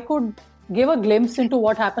sense, I could give a glimpse into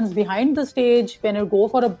what happens behind the stage when you go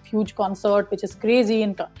for a huge concert, which is crazy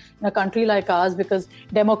in a country like ours, because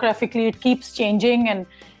demographically it keeps changing, and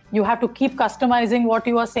you have to keep customizing what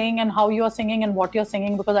you are saying and how you are singing and what you're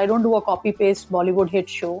singing, because I don't do a copy-paste Bollywood hit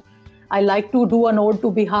show. I like to do an ode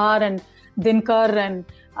to Bihar and Dinkar and,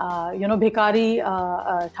 Bhikari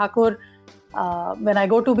Thakur. When I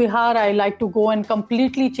go to Bihar, I like to go and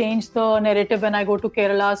completely change the narrative when I go to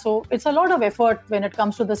Kerala. So it's a lot of effort when it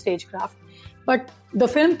comes to the stagecraft. But the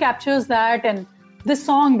film captures that, and this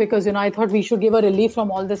song, because, I thought we should give a relief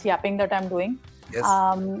from all this yapping that I'm doing,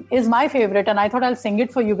 is my favorite. And I thought I'll sing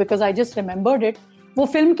it for you because I just remembered it. वो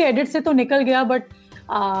film के edit से तो निकल गया, but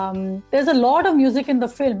there's a lot of music in the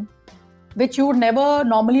film which you would never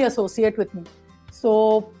normally associate with me.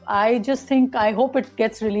 So I just think, I hope it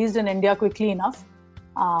gets released in India quickly enough.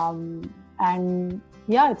 And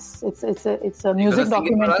yeah, it's a music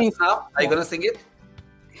documentary. Are you going to sing it?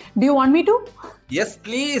 Do you want me to? Yes,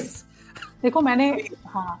 please. देखो मैंने,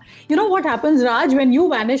 हाँ. You know what happens, Raj, when you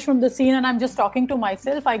vanish from the scene and I'm just talking to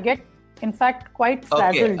myself, I get, in fact, quite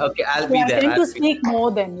frazzled. Okay, I'll be there. I tend to speak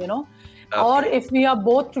more than, Okay. Or if we are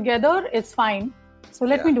both together, it's fine. So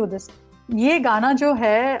let me do this. ये गाना जो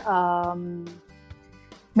है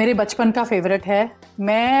मेरे बचपन का favourite है.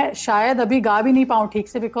 मैं शायद अभी गा भी नहीं पाऊँ ठीक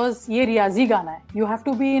से, बिकॉज ये रियाजी गाना है. You have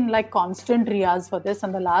to be in like constant riyaz for this,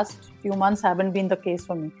 and the last few months haven't been the case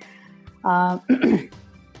for me.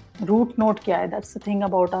 Root note क्या है, that's the thing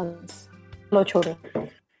about us. चलो छोड़ो.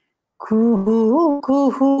 कुहू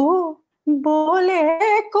कुहू बोले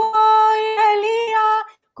कोयलिया,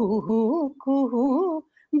 कुहू कुहू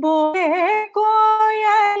बोले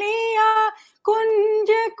कोयलिया, कुंज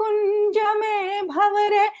कुंज में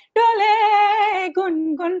भंवरे डोले,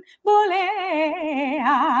 गुनगुन बोले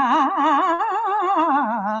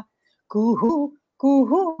कुहू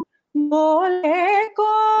कुहू बोले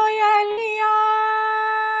कोयलिया.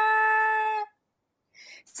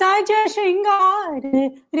 साज श्रृंगार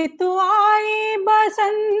ऋतु आई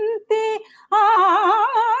बसंती,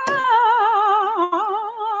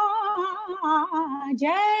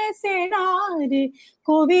 जैसे नार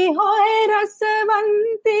को भी होए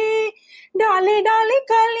रसवंती. डाली डाली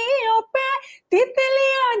कलियों पे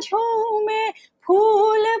तितलियां झूमे,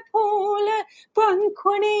 फूल फूल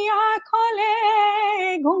पंखुड़ियां खोले,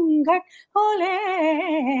 घूंघट खोले.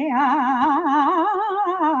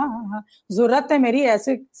 जरूरत है मेरी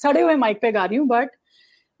ऐसे सड़े हुए माइक पे गा रही हूँ,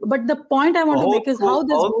 but the point I want to make is how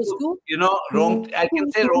this goes to, you know, I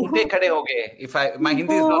can say रोंगटे खड़े हो गए. If my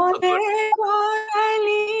Hindi is not so good.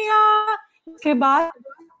 के बाद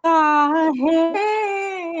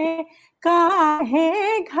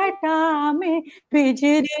काहे घटा में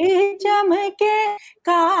बिजली चमके,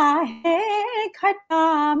 काहे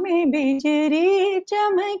घटा में बिजली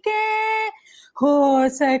चमके, हो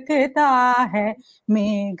सकता है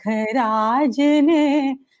मेघराज ने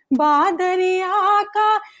बादरिया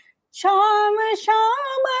का शाम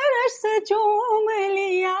शाम रस चूम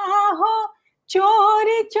लिया हो.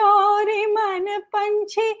 चोरी चोरी मन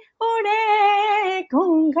पंछी उड़े,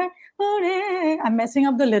 घूंघट उड़े. I'm messing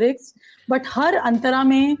up the lyrics, but हर अंतरा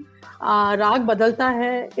में राग बदलता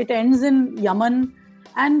है. It ends in Yaman,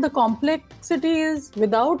 and the complexity is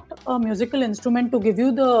without a musical instrument to give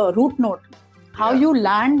you the root note. How you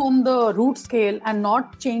land on the root scale and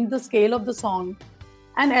not change the scale of the song.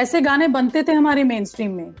 And ऐसे गाने बनते थे हमारे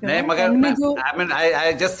mainstream में. नहीं, मगर I mean,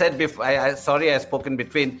 I just said before. Sorry, I spoke in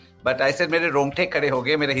between. But I said मेरे रोंगटे खड़े हो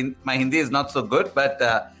गए. My Hindi is not so good, but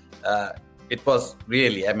it was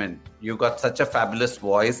really, I mean, you got such a fabulous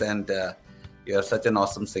voice, and you're such an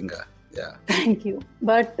awesome singer. Yeah. Thank you.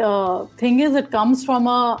 But thing is, it comes from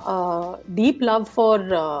a deep love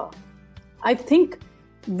for, I think,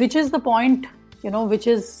 which is the point, which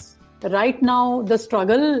is right now the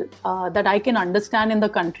struggle that I can understand in the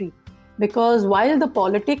country. Because while the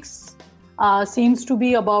politics seems to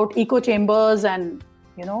be about echo chambers and,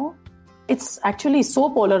 it's actually so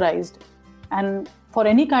polarized. And for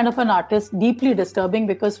any kind of an artist, deeply disturbing,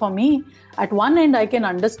 because for me, at one end, I can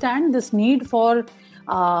understand this need for,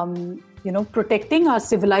 protecting our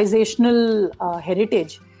civilizational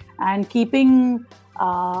heritage and keeping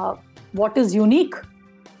what is unique,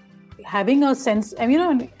 having a sense,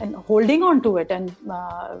 and holding on to it and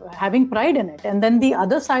having pride in it. And then the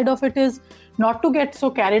other side of it is not to get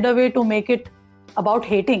so carried away to make it about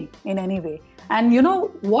hating in any way. And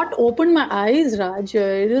what opened my eyes, Raj,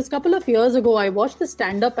 it was a couple of years ago, I watched a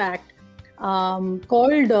stand-up act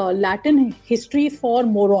called Latin History for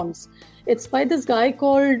Morons. It's by this guy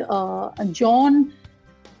called John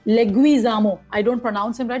Leguizamo. I don't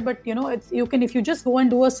pronounce him right, but if you just go and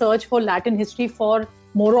do a search for Latin History for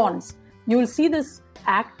Morons, you'll see this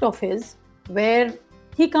act of his where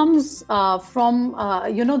he comes from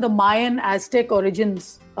the Mayan Aztec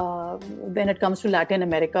origins when it comes to Latin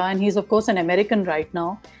America, and he's of course an American right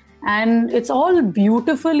now. And it's all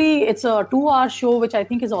beautifully, it's a 2-hour show which I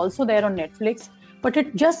think is also there on Netflix. But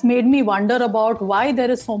it just made me wonder about why there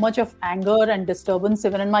is so much of anger and disturbance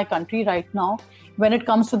even in my country right now when it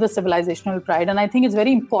comes to the civilizational pride. And I think it's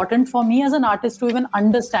very important for me as an artist to even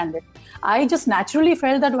understand it. I just naturally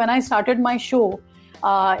felt that when I started my show,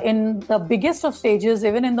 in the biggest of stages,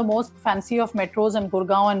 even in the most fancy of metros in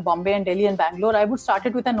Gurgaon and Bombay and Delhi and Bangalore, I would start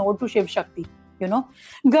it with an ode to Shiv Shakti.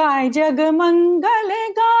 Gai jag mangal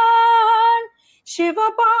gaan, Shiva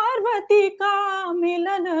Parvati ka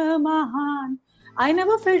milan mahan. I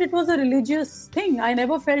never felt it was a religious thing. I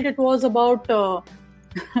never felt it was about, a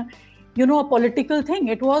political thing.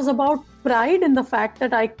 It was about pride in the fact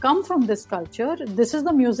that I come from this culture. This is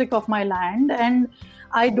the music of my land. And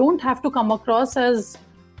I don't have to come across as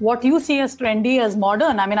what you see as trendy, as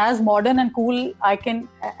modern. I mean, as modern and cool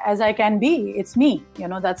as I can be. It's me.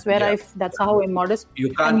 That's where that's how immodest.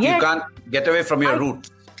 You can't get away from your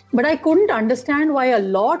roots. But I couldn't understand why a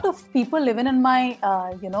lot of people living in my,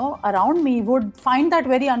 around me would find that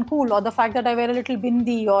very uncool, or the fact that I wear a little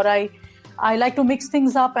bindi, or I like to mix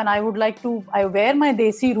things up, and I wear my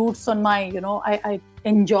Desi roots on my, I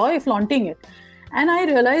enjoy flaunting it. And I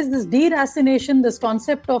realized this deracination, this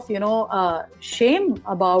concept of, shame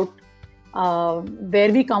about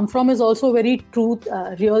where we come from is also a very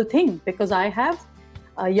real thing, because I have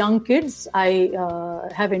young kids I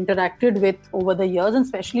have interacted with over the years, and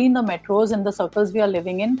especially in the metros and the circles we are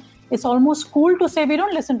living in. It's almost cool to say we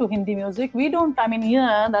don't listen to Hindi music.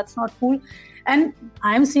 That's not cool. And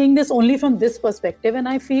I'm seeing this only from this perspective. And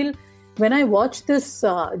I feel when I watch this,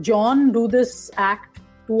 John do this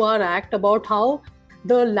 2-hour act about how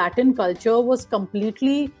the Latin culture was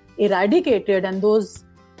completely eradicated, and those,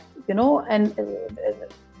 and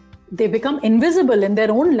they become invisible in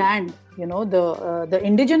their own land, the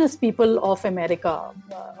indigenous people of America.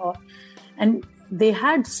 And they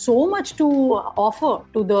had so much to offer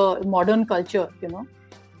to the modern culture,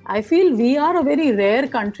 I feel we are a very rare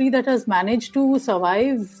country that has managed to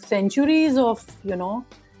survive centuries of,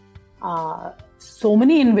 so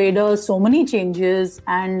many invaders, so many changes,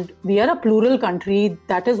 and we are a plural country.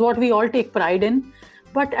 That is what we all take pride in.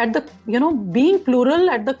 But at the, being plural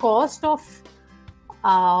at the cost of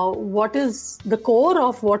what is the core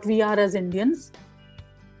of what we are as Indians,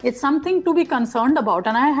 it's something to be concerned about.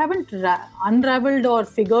 And I haven't unraveled or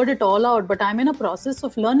figured it all out, but I'm in a process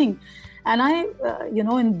of learning. And I,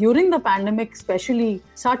 during the pandemic especially,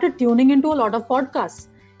 started tuning into a lot of podcasts.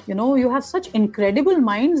 You have such incredible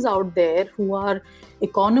minds out there who are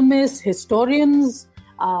economists, historians,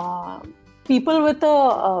 people with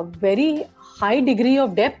a very high degree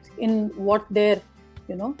of depth in what they're,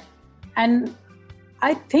 and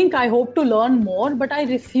I hope to learn more, but I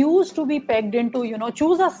refuse to be pegged into,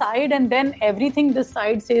 choose a side and then everything this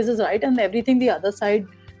side says is right and everything the other side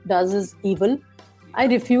does is evil. I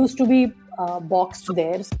refuse to be boxed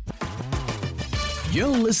there. You're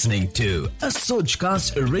listening to a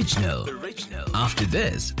Sojcast original. After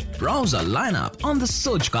this, browse our lineup on the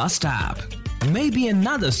Sojcast app. Maybe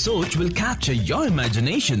another Soj will capture your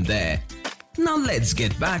imagination there. Now let's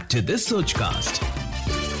get back to this Sojcast.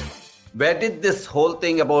 Where did this whole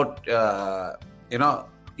thing about,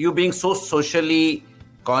 you being so socially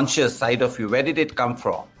conscious side of you, where did it come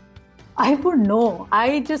from? I wouldn't know.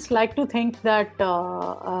 I just like to think that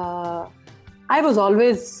I was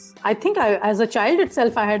always, as a child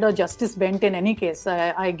itself, I had a justice bent in any case.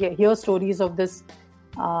 I hear stories of this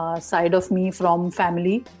side of me from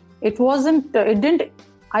family. I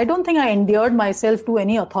don't think I endeared myself to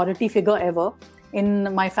any authority figure ever.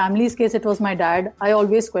 In my family's case, it was my dad. I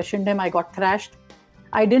always questioned him. I got thrashed.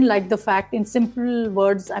 I didn't like the fact, in simple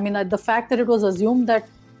words, the fact that it was assumed that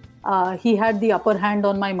he had the upper hand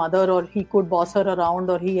on my mother, or he could boss her around,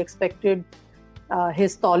 or he expected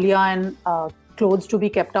his taulia and clothes to be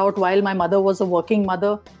kept out while my mother was a working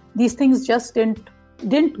mother. These things just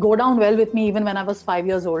didn't go down well with me even when I was 5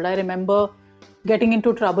 years old. I remember getting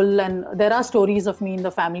into trouble, and there are stories of me in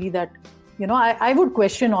the family that, I would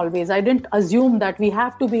question always. I didn't assume that we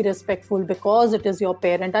have to be respectful because it is your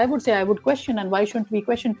parent. I would say I would question, and why shouldn't we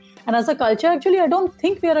question? And as a culture, actually, I don't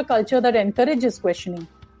think we are a culture that encourages questioning.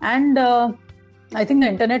 And I think the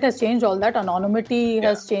internet has changed all that. Anonymity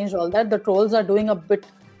has changed all that. The trolls are doing a bit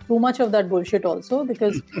too much of that bullshit also,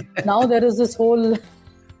 because now there is this whole,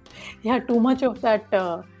 too much of that.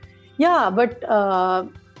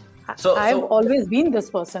 I've always been this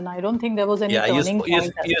person. I don't think there was any turning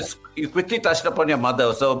point. You quickly touched upon your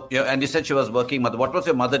mother. So, and you said she was working mother. What was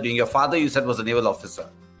your mother doing? Your father, you said, was a naval officer.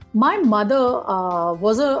 My mother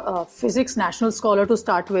was a physics national scholar to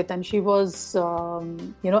start with, and she was,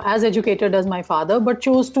 as educated as my father, but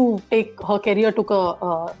chose to her career took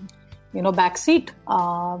a backseat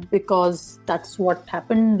because that's what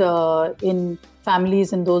happened in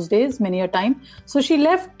families in those days, many a time. So she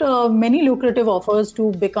left many lucrative offers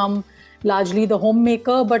to become largely the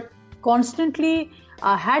homemaker, but constantly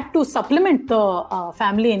had to supplement the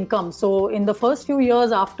family income. So in the first few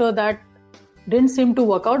years after that, didn't seem to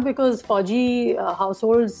work out, because Fauji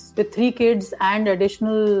households with 3 kids and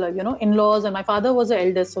additional, in-laws, and my father was the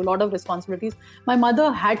eldest, so a lot of responsibilities. My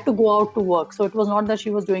mother had to go out to work. So it was not that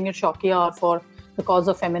she was doing it shaukia or for the cause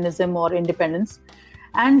of feminism or independence.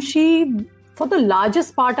 And she, for the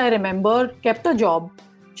largest part, I remember, kept a job.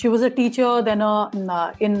 She was a teacher then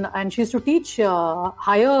and she used to teach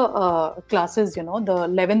higher classes, the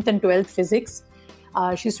 11th and 12th physics.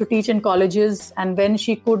 She used to teach in colleges, and when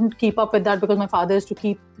she couldn't keep up with that because my father used to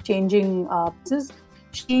keep changing places,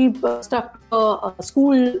 she stuck to a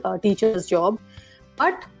school teacher's job.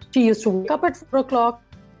 But she used to wake up at 4 o'clock,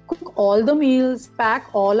 cook all the meals, pack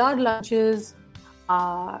all our lunches,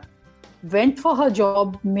 went for her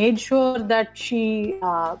job, made sure that she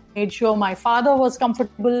made sure my father was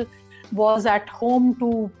comfortable, was at home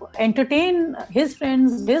to entertain his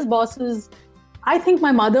friends, his bosses, I think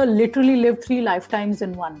my mother literally lived 3 lifetimes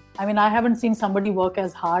in one. I mean, I haven't seen somebody work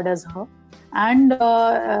as hard as her. And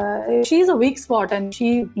she's a weak spot, and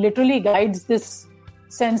she literally guides this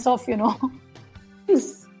sense of,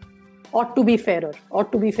 things ought to be fairer.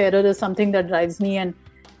 Ought to be fairer is something that drives me. And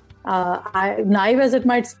naive as it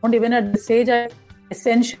might sound, even at this stage, I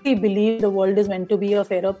essentially believe the world is meant to be a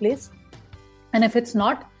fairer place. And if it's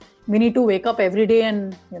not, we need to wake up every day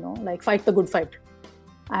and, fight the good fight.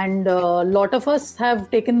 And a lot of us have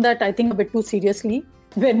taken that, I think, a bit too seriously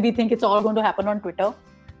when we think it's all going to happen on Twitter.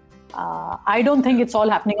 I don't think it's all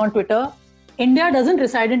happening on Twitter. India doesn't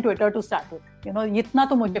reside in Twitter to start with. Itna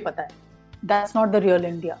to mujhe pata hai. That's not the real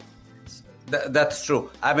India. That's true.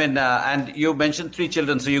 I mean, and you mentioned 3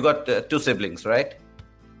 children, so you got 2 siblings, right?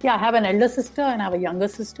 Yeah, I have an elder sister and I have a younger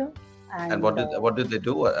sister. And what did they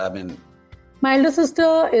do? I mean, my elder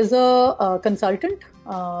sister is a consultant.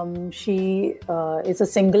 She is a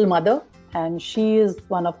single mother, and she is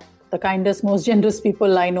one of the kindest, most generous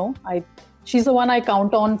people I know. She's the one I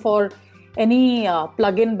count on for any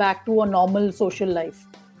plug-in back to a normal social life.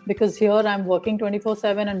 Because here I'm working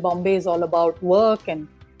 24/7 and Bombay is all about work. And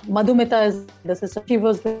Madhumita is the sister. She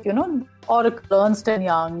was with, Oracle, Ernst &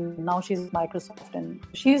 Young. Now she's at Microsoft, and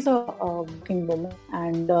she's a working woman.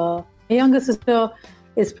 And my younger sister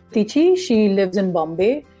is Tichi. She lives in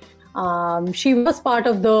Bombay. She was part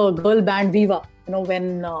of the girl band Viva,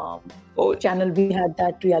 when Channel V had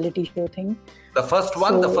that reality show thing. The first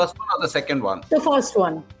one or the second one? The first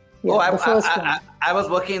one. Yeah, I was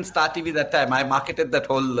working in Star TV that time. I marketed that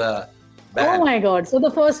whole band. Oh my God. So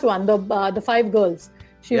the first one, the 5 girls.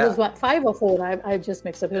 She was 5 or 4. I just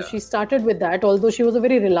mixed up. Yeah. She started with that, although she was a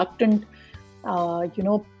very reluctant,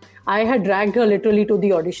 I had dragged her literally to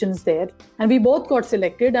the auditions there, and we both got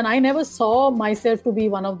selected. And I never saw myself to be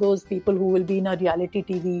one of those people who will be in a reality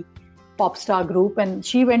TV pop star group. And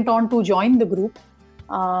she went on to join the group.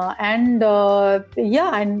 And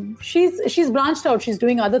she's branched out. She's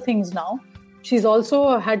doing other things now. She's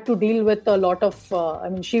also had to deal with a lot of,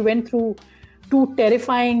 she went through 2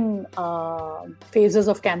 terrifying phases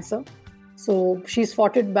of cancer. So she's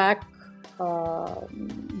fought it back,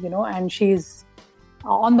 and she's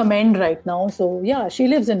on the mend right now. So yeah, she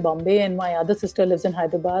lives in Bombay, and my other sister lives in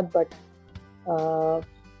Hyderabad, but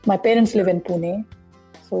my parents live in Pune.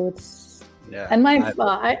 So it's... Yeah. And I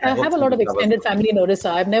have a lot of extended family in Orissa.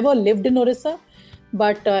 I've never lived in Orissa,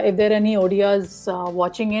 but if there are any Odias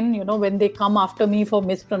watching in, when they come after me for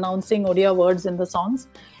mispronouncing Odia words in the songs,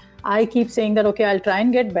 I keep saying that, okay, I'll try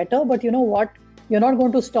and get better, but you know what? You're not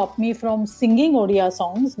going to stop me from singing Odia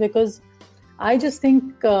songs, because I just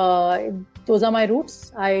think those are my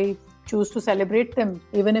roots. I choose to celebrate them,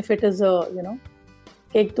 even if it is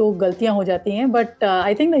एक तो गलतियां हो जाती हैं, but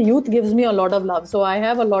I think the youth gives me a lot of love, so I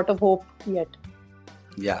have a lot of hope yet.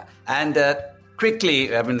 Yeah, and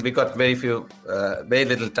quickly, I mean, we got very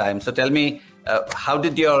little time. So tell me, how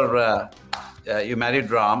did you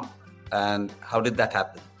married Ram, and how did that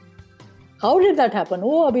happen? How did that happen?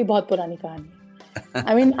 Oh, abhi bahut purani kahani.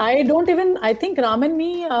 I mean, I think Ram and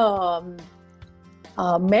me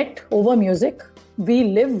met over music. We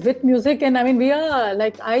live with music, and I mean, we are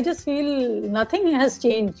like, I just feel nothing has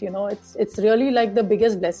changed. It's really like the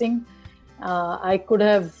biggest blessing I could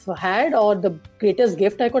have had, or the greatest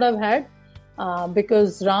gift I could have had,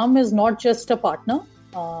 because Ram is not just a partner.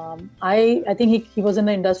 I think he was in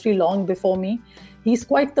the industry long before me. He's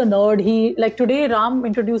quite the nerd. Today, Ram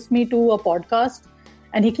introduced me to a podcast,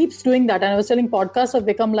 and he keeps doing that. And I was telling, podcasts have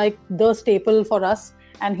become like the staple for us.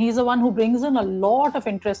 And he's the one who brings in a lot of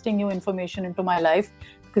interesting new information into my life,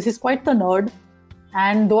 because he's quite the nerd.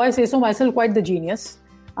 And though I say so myself, quite the genius.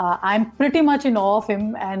 I'm pretty much in awe of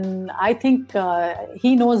him. And I think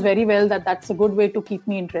he knows very well that that's a good way to keep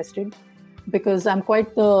me interested, because I'm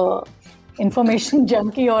quite the information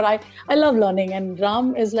junkie, or I love learning. And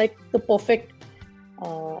Ram is like the perfect,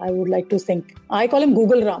 I would like to think. I call him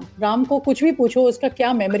Google Ram. Ram ko kuch bhi pucho, uska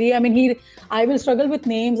kya memory hai. I mean, I will struggle with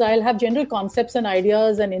names. I'll have general concepts and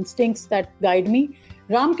ideas and instincts that guide me.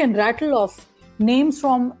 Ram can rattle off names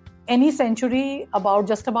from any century about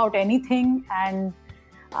just about anything. And,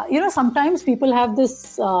 sometimes people have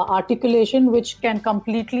this articulation which can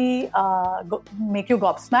completely make you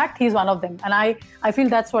gobsmacked. He's one of them. And I feel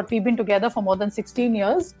that's what we've been together for more than 16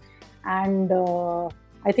 years. And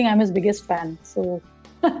I think I'm his biggest fan. So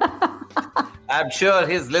I'm sure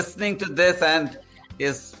he's listening to this and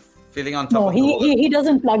is feeling on top of the world. He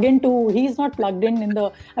doesn't plug into, he's not plugged in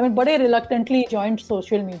the, but I reluctantly joined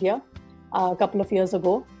social media a couple of years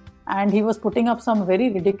ago, and he was putting up some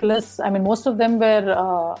very ridiculous, most of them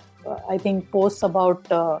were, I think, posts about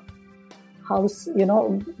how,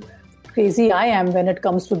 crazy I am when it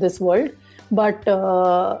comes to this world. But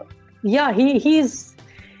yeah, he's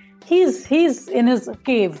in his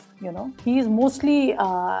cave. He's mostly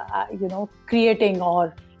creating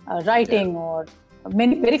or writing, or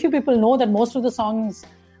very few people know that most of the songs,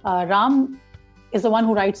 Ram is the one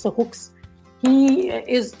who writes the hooks. He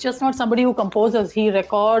is just not somebody who composes. He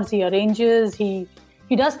records, he arranges, he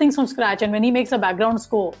does things from scratch. And when he makes a background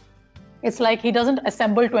score, it's like he doesn't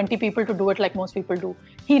assemble 20 people to do it like most people do.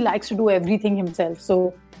 He likes to do everything himself.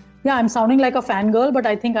 So yeah, I'm sounding like a fangirl, but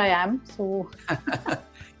I think I am. So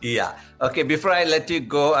yeah. Okay, before I let you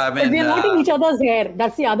go, but we're not in each other's hair.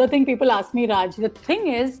 That's the other thing people ask me, Raj. The thing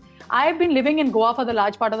is, I've been living in Goa for the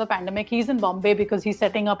large part of the pandemic. He's in Bombay because he's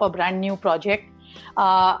setting up a brand new project.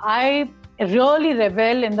 I really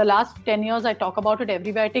revel in the last 10 years. I talk about it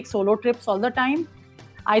everywhere. I take solo trips all the time.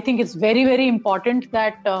 I think it's very, very important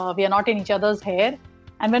that we are not in each other's hair.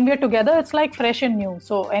 And when we are together, it's like fresh and new.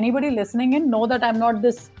 So anybody listening in, know that I'm not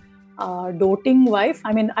this doting wife.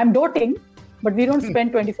 I mean, I'm doting, but we don't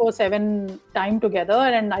spend 24/7 time together.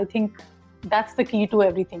 And I think that's the key to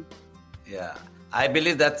everything. Yeah. I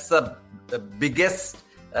believe that's the biggest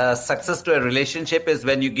success to a relationship is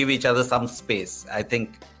when you give each other some space. I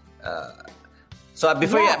think. So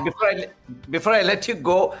before I let you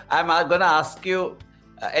go, I'm going to ask you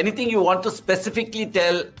anything you want to specifically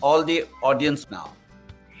tell all the audience now.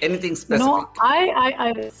 Anything specific? No,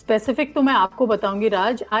 I specific to मैं आपको बताऊंगी,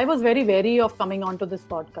 Raj. I was very wary of coming onto this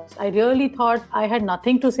podcast. I really thought I had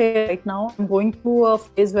nothing to say right now. I'm going through a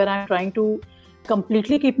phase where I'm trying to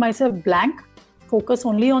completely keep myself blank, focus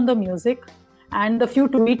only on the music. And the few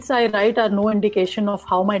tweets I write are no indication of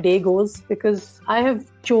how my day goes, because I have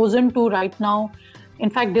chosen to right now, in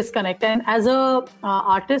fact, disconnect. And as a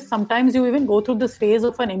artist, sometimes you even go through this phase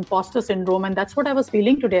of an imposter syndrome. And that's what I was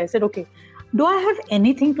feeling today. I said, okay, do I have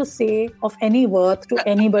anything to say of any worth to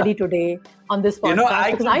anybody today on this podcast?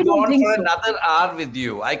 I could go on for another hour with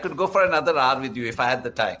you. I could go for another hour with you if I had the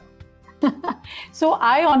time. So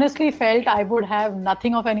I honestly felt I would have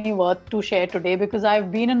nothing of any worth to share today, because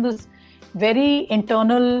I've been in this very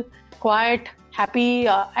internal, quiet, happy,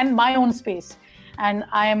 and my own space. And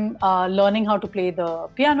I'm learning how to play the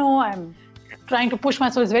piano. I'm trying to push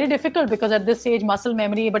myself. It's very difficult because at this age, muscle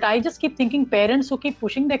memory. But I just keep thinking parents who keep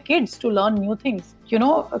pushing their kids to learn new things,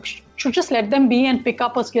 should just let them be and pick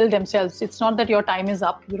up a skill themselves. It's not that your time is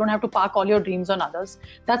up. You don't have to park all your dreams on others.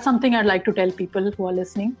 That's something I'd like to tell people who are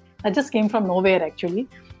listening. That just came from nowhere, actually.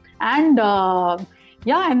 And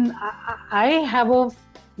and I have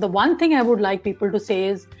the one thing I would like people to say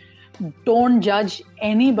is, don't judge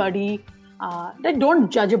anybody. Don't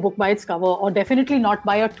judge a book by its cover, or definitely not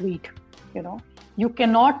by a tweet. You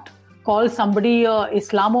cannot call somebody a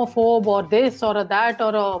Islamophobe or this or a that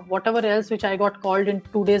or a whatever else, which I got called in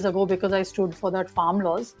 2 days ago because I stood for that farm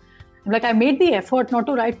laws. I made the effort not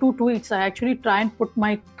to write 2 tweets. I actually try and put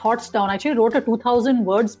my thoughts down. I actually wrote a 2,000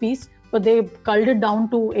 words piece, but they culled it down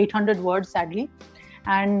to 800 words, sadly.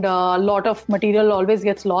 And a lot of material always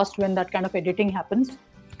gets lost when that kind of editing happens.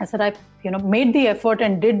 I said I made the effort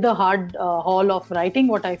and did the hard haul of writing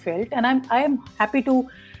what I felt. And I am happy to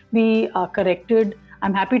be corrected.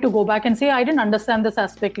 I'm happy to go back and say, I didn't understand this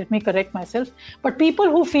aspect. Let me correct myself. But people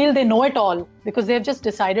who feel they know it all because they've just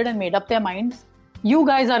decided and made up their minds, you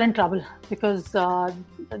guys are in trouble, because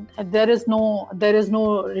there is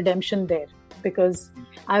no redemption there. Because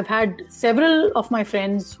I've had several of my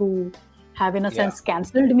friends who have, in a sense,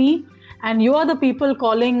 cancelled me. And you are the people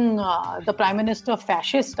calling the Prime Minister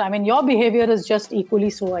fascist. I mean, your behavior is just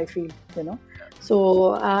equally so, I feel,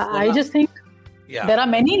 So I just think there are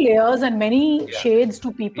many layers and many shades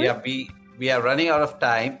to people. Yeah, we are running out of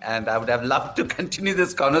time, and I would have loved to continue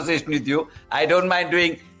this conversation with you. I don't mind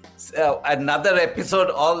doing another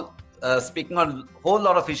episode, all speaking on a whole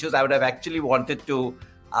lot of issues I would have actually wanted to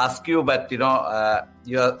ask you, but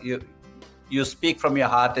you speak from your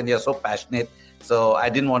heart and you're so passionate. So I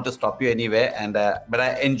didn't want to stop you anywhere, but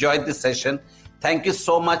I enjoyed this session. Thank you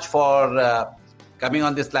so much for coming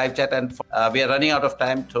on this live chat, and we are running out of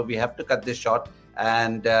time, so we have to cut this short.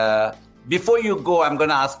 And before you go, I'm going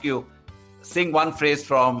to ask you, sing one phrase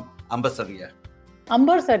from Ambar Sariya.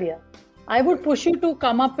 Ambar Sariya. I would push you to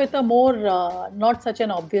come up with a more not such an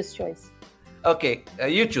obvious choice. Okay,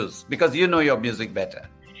 you choose, because you know your music better.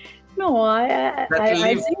 No, I'll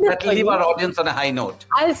sing this that'll leave our audience on a high note.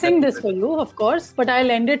 I'll sing this for you, of course, but I'll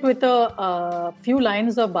end it with a few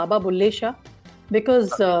lines of Baba Bulle Shah,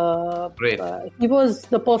 because he was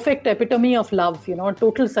the perfect epitome of love,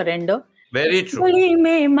 total surrender. Very true. Gali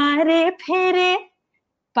mein mare phere,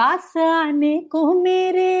 paas aane ko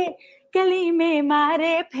mere. Gali mein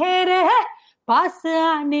mare phere, paas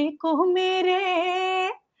aane ko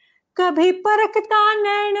mere. कभी परखता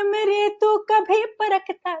नैन मेरे तू कभी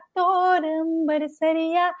परखता तोर अंबर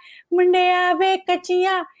सरिया मुंडिया वे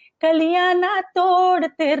कचिया कलियां ना तोड़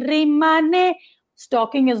तेरी माँ ने.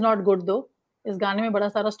 स्टॉकिंग इज नॉट गुड दो. इस गाने में बड़ा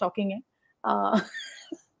सारा स्टॉकिंग है.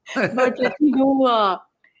 But let me do.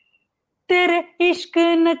 तेरे इश्क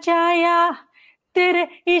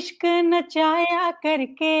नचाया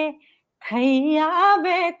करके थैया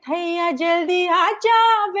वे थैया जल्दी आ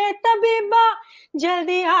जावे तबीबा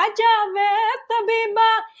जल्दी आ जावे तबीबा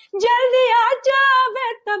जल्दी आ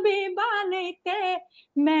जावे तबीबा नहीं ते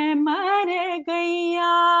मैं मर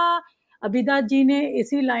गईया. अभिदास जी ने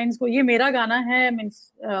इसी लाइंस को, ये मेरा गाना है,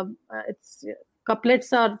 means it's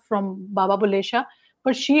couplets are from Baba Bulesha,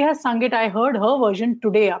 but she has sung it. I heard her version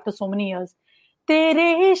today after so many years.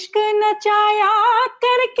 तेरे इश्क नचाया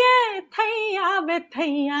करके थैया वे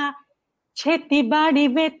थैया छेती बाड़ी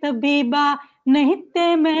वे तबीबा नहीं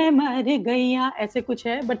ते मैं मर गईया, ऐसे कुछ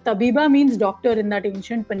है. But तबीबा means doctor in that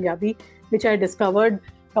ancient Punjabi, which I discovered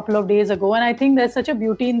a couple of days ago, and I think there's such a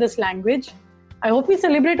beauty in this language. I hope we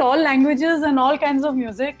celebrate all languages and all kinds of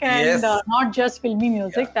music, and not just filmy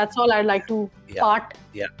music. Yeah. That's all I'd like to part.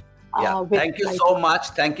 Thank you so much.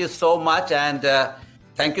 Thank you so much. And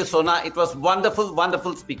thank you, Sona. It was wonderful,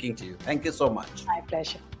 wonderful speaking to you. Thank you so much. My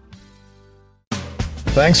pleasure.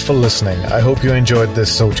 Thanks for listening. I hope you enjoyed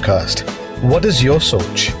this Sochcast. What is your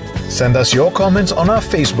Soch? Send us your comments on our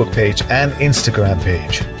Facebook page and Instagram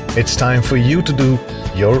page. It's time for you to do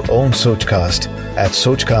your own Sochcast at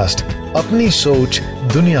Sochcast. अपनी सोच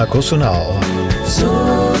दुनिया को सुनाओ.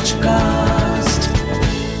 Sochcast.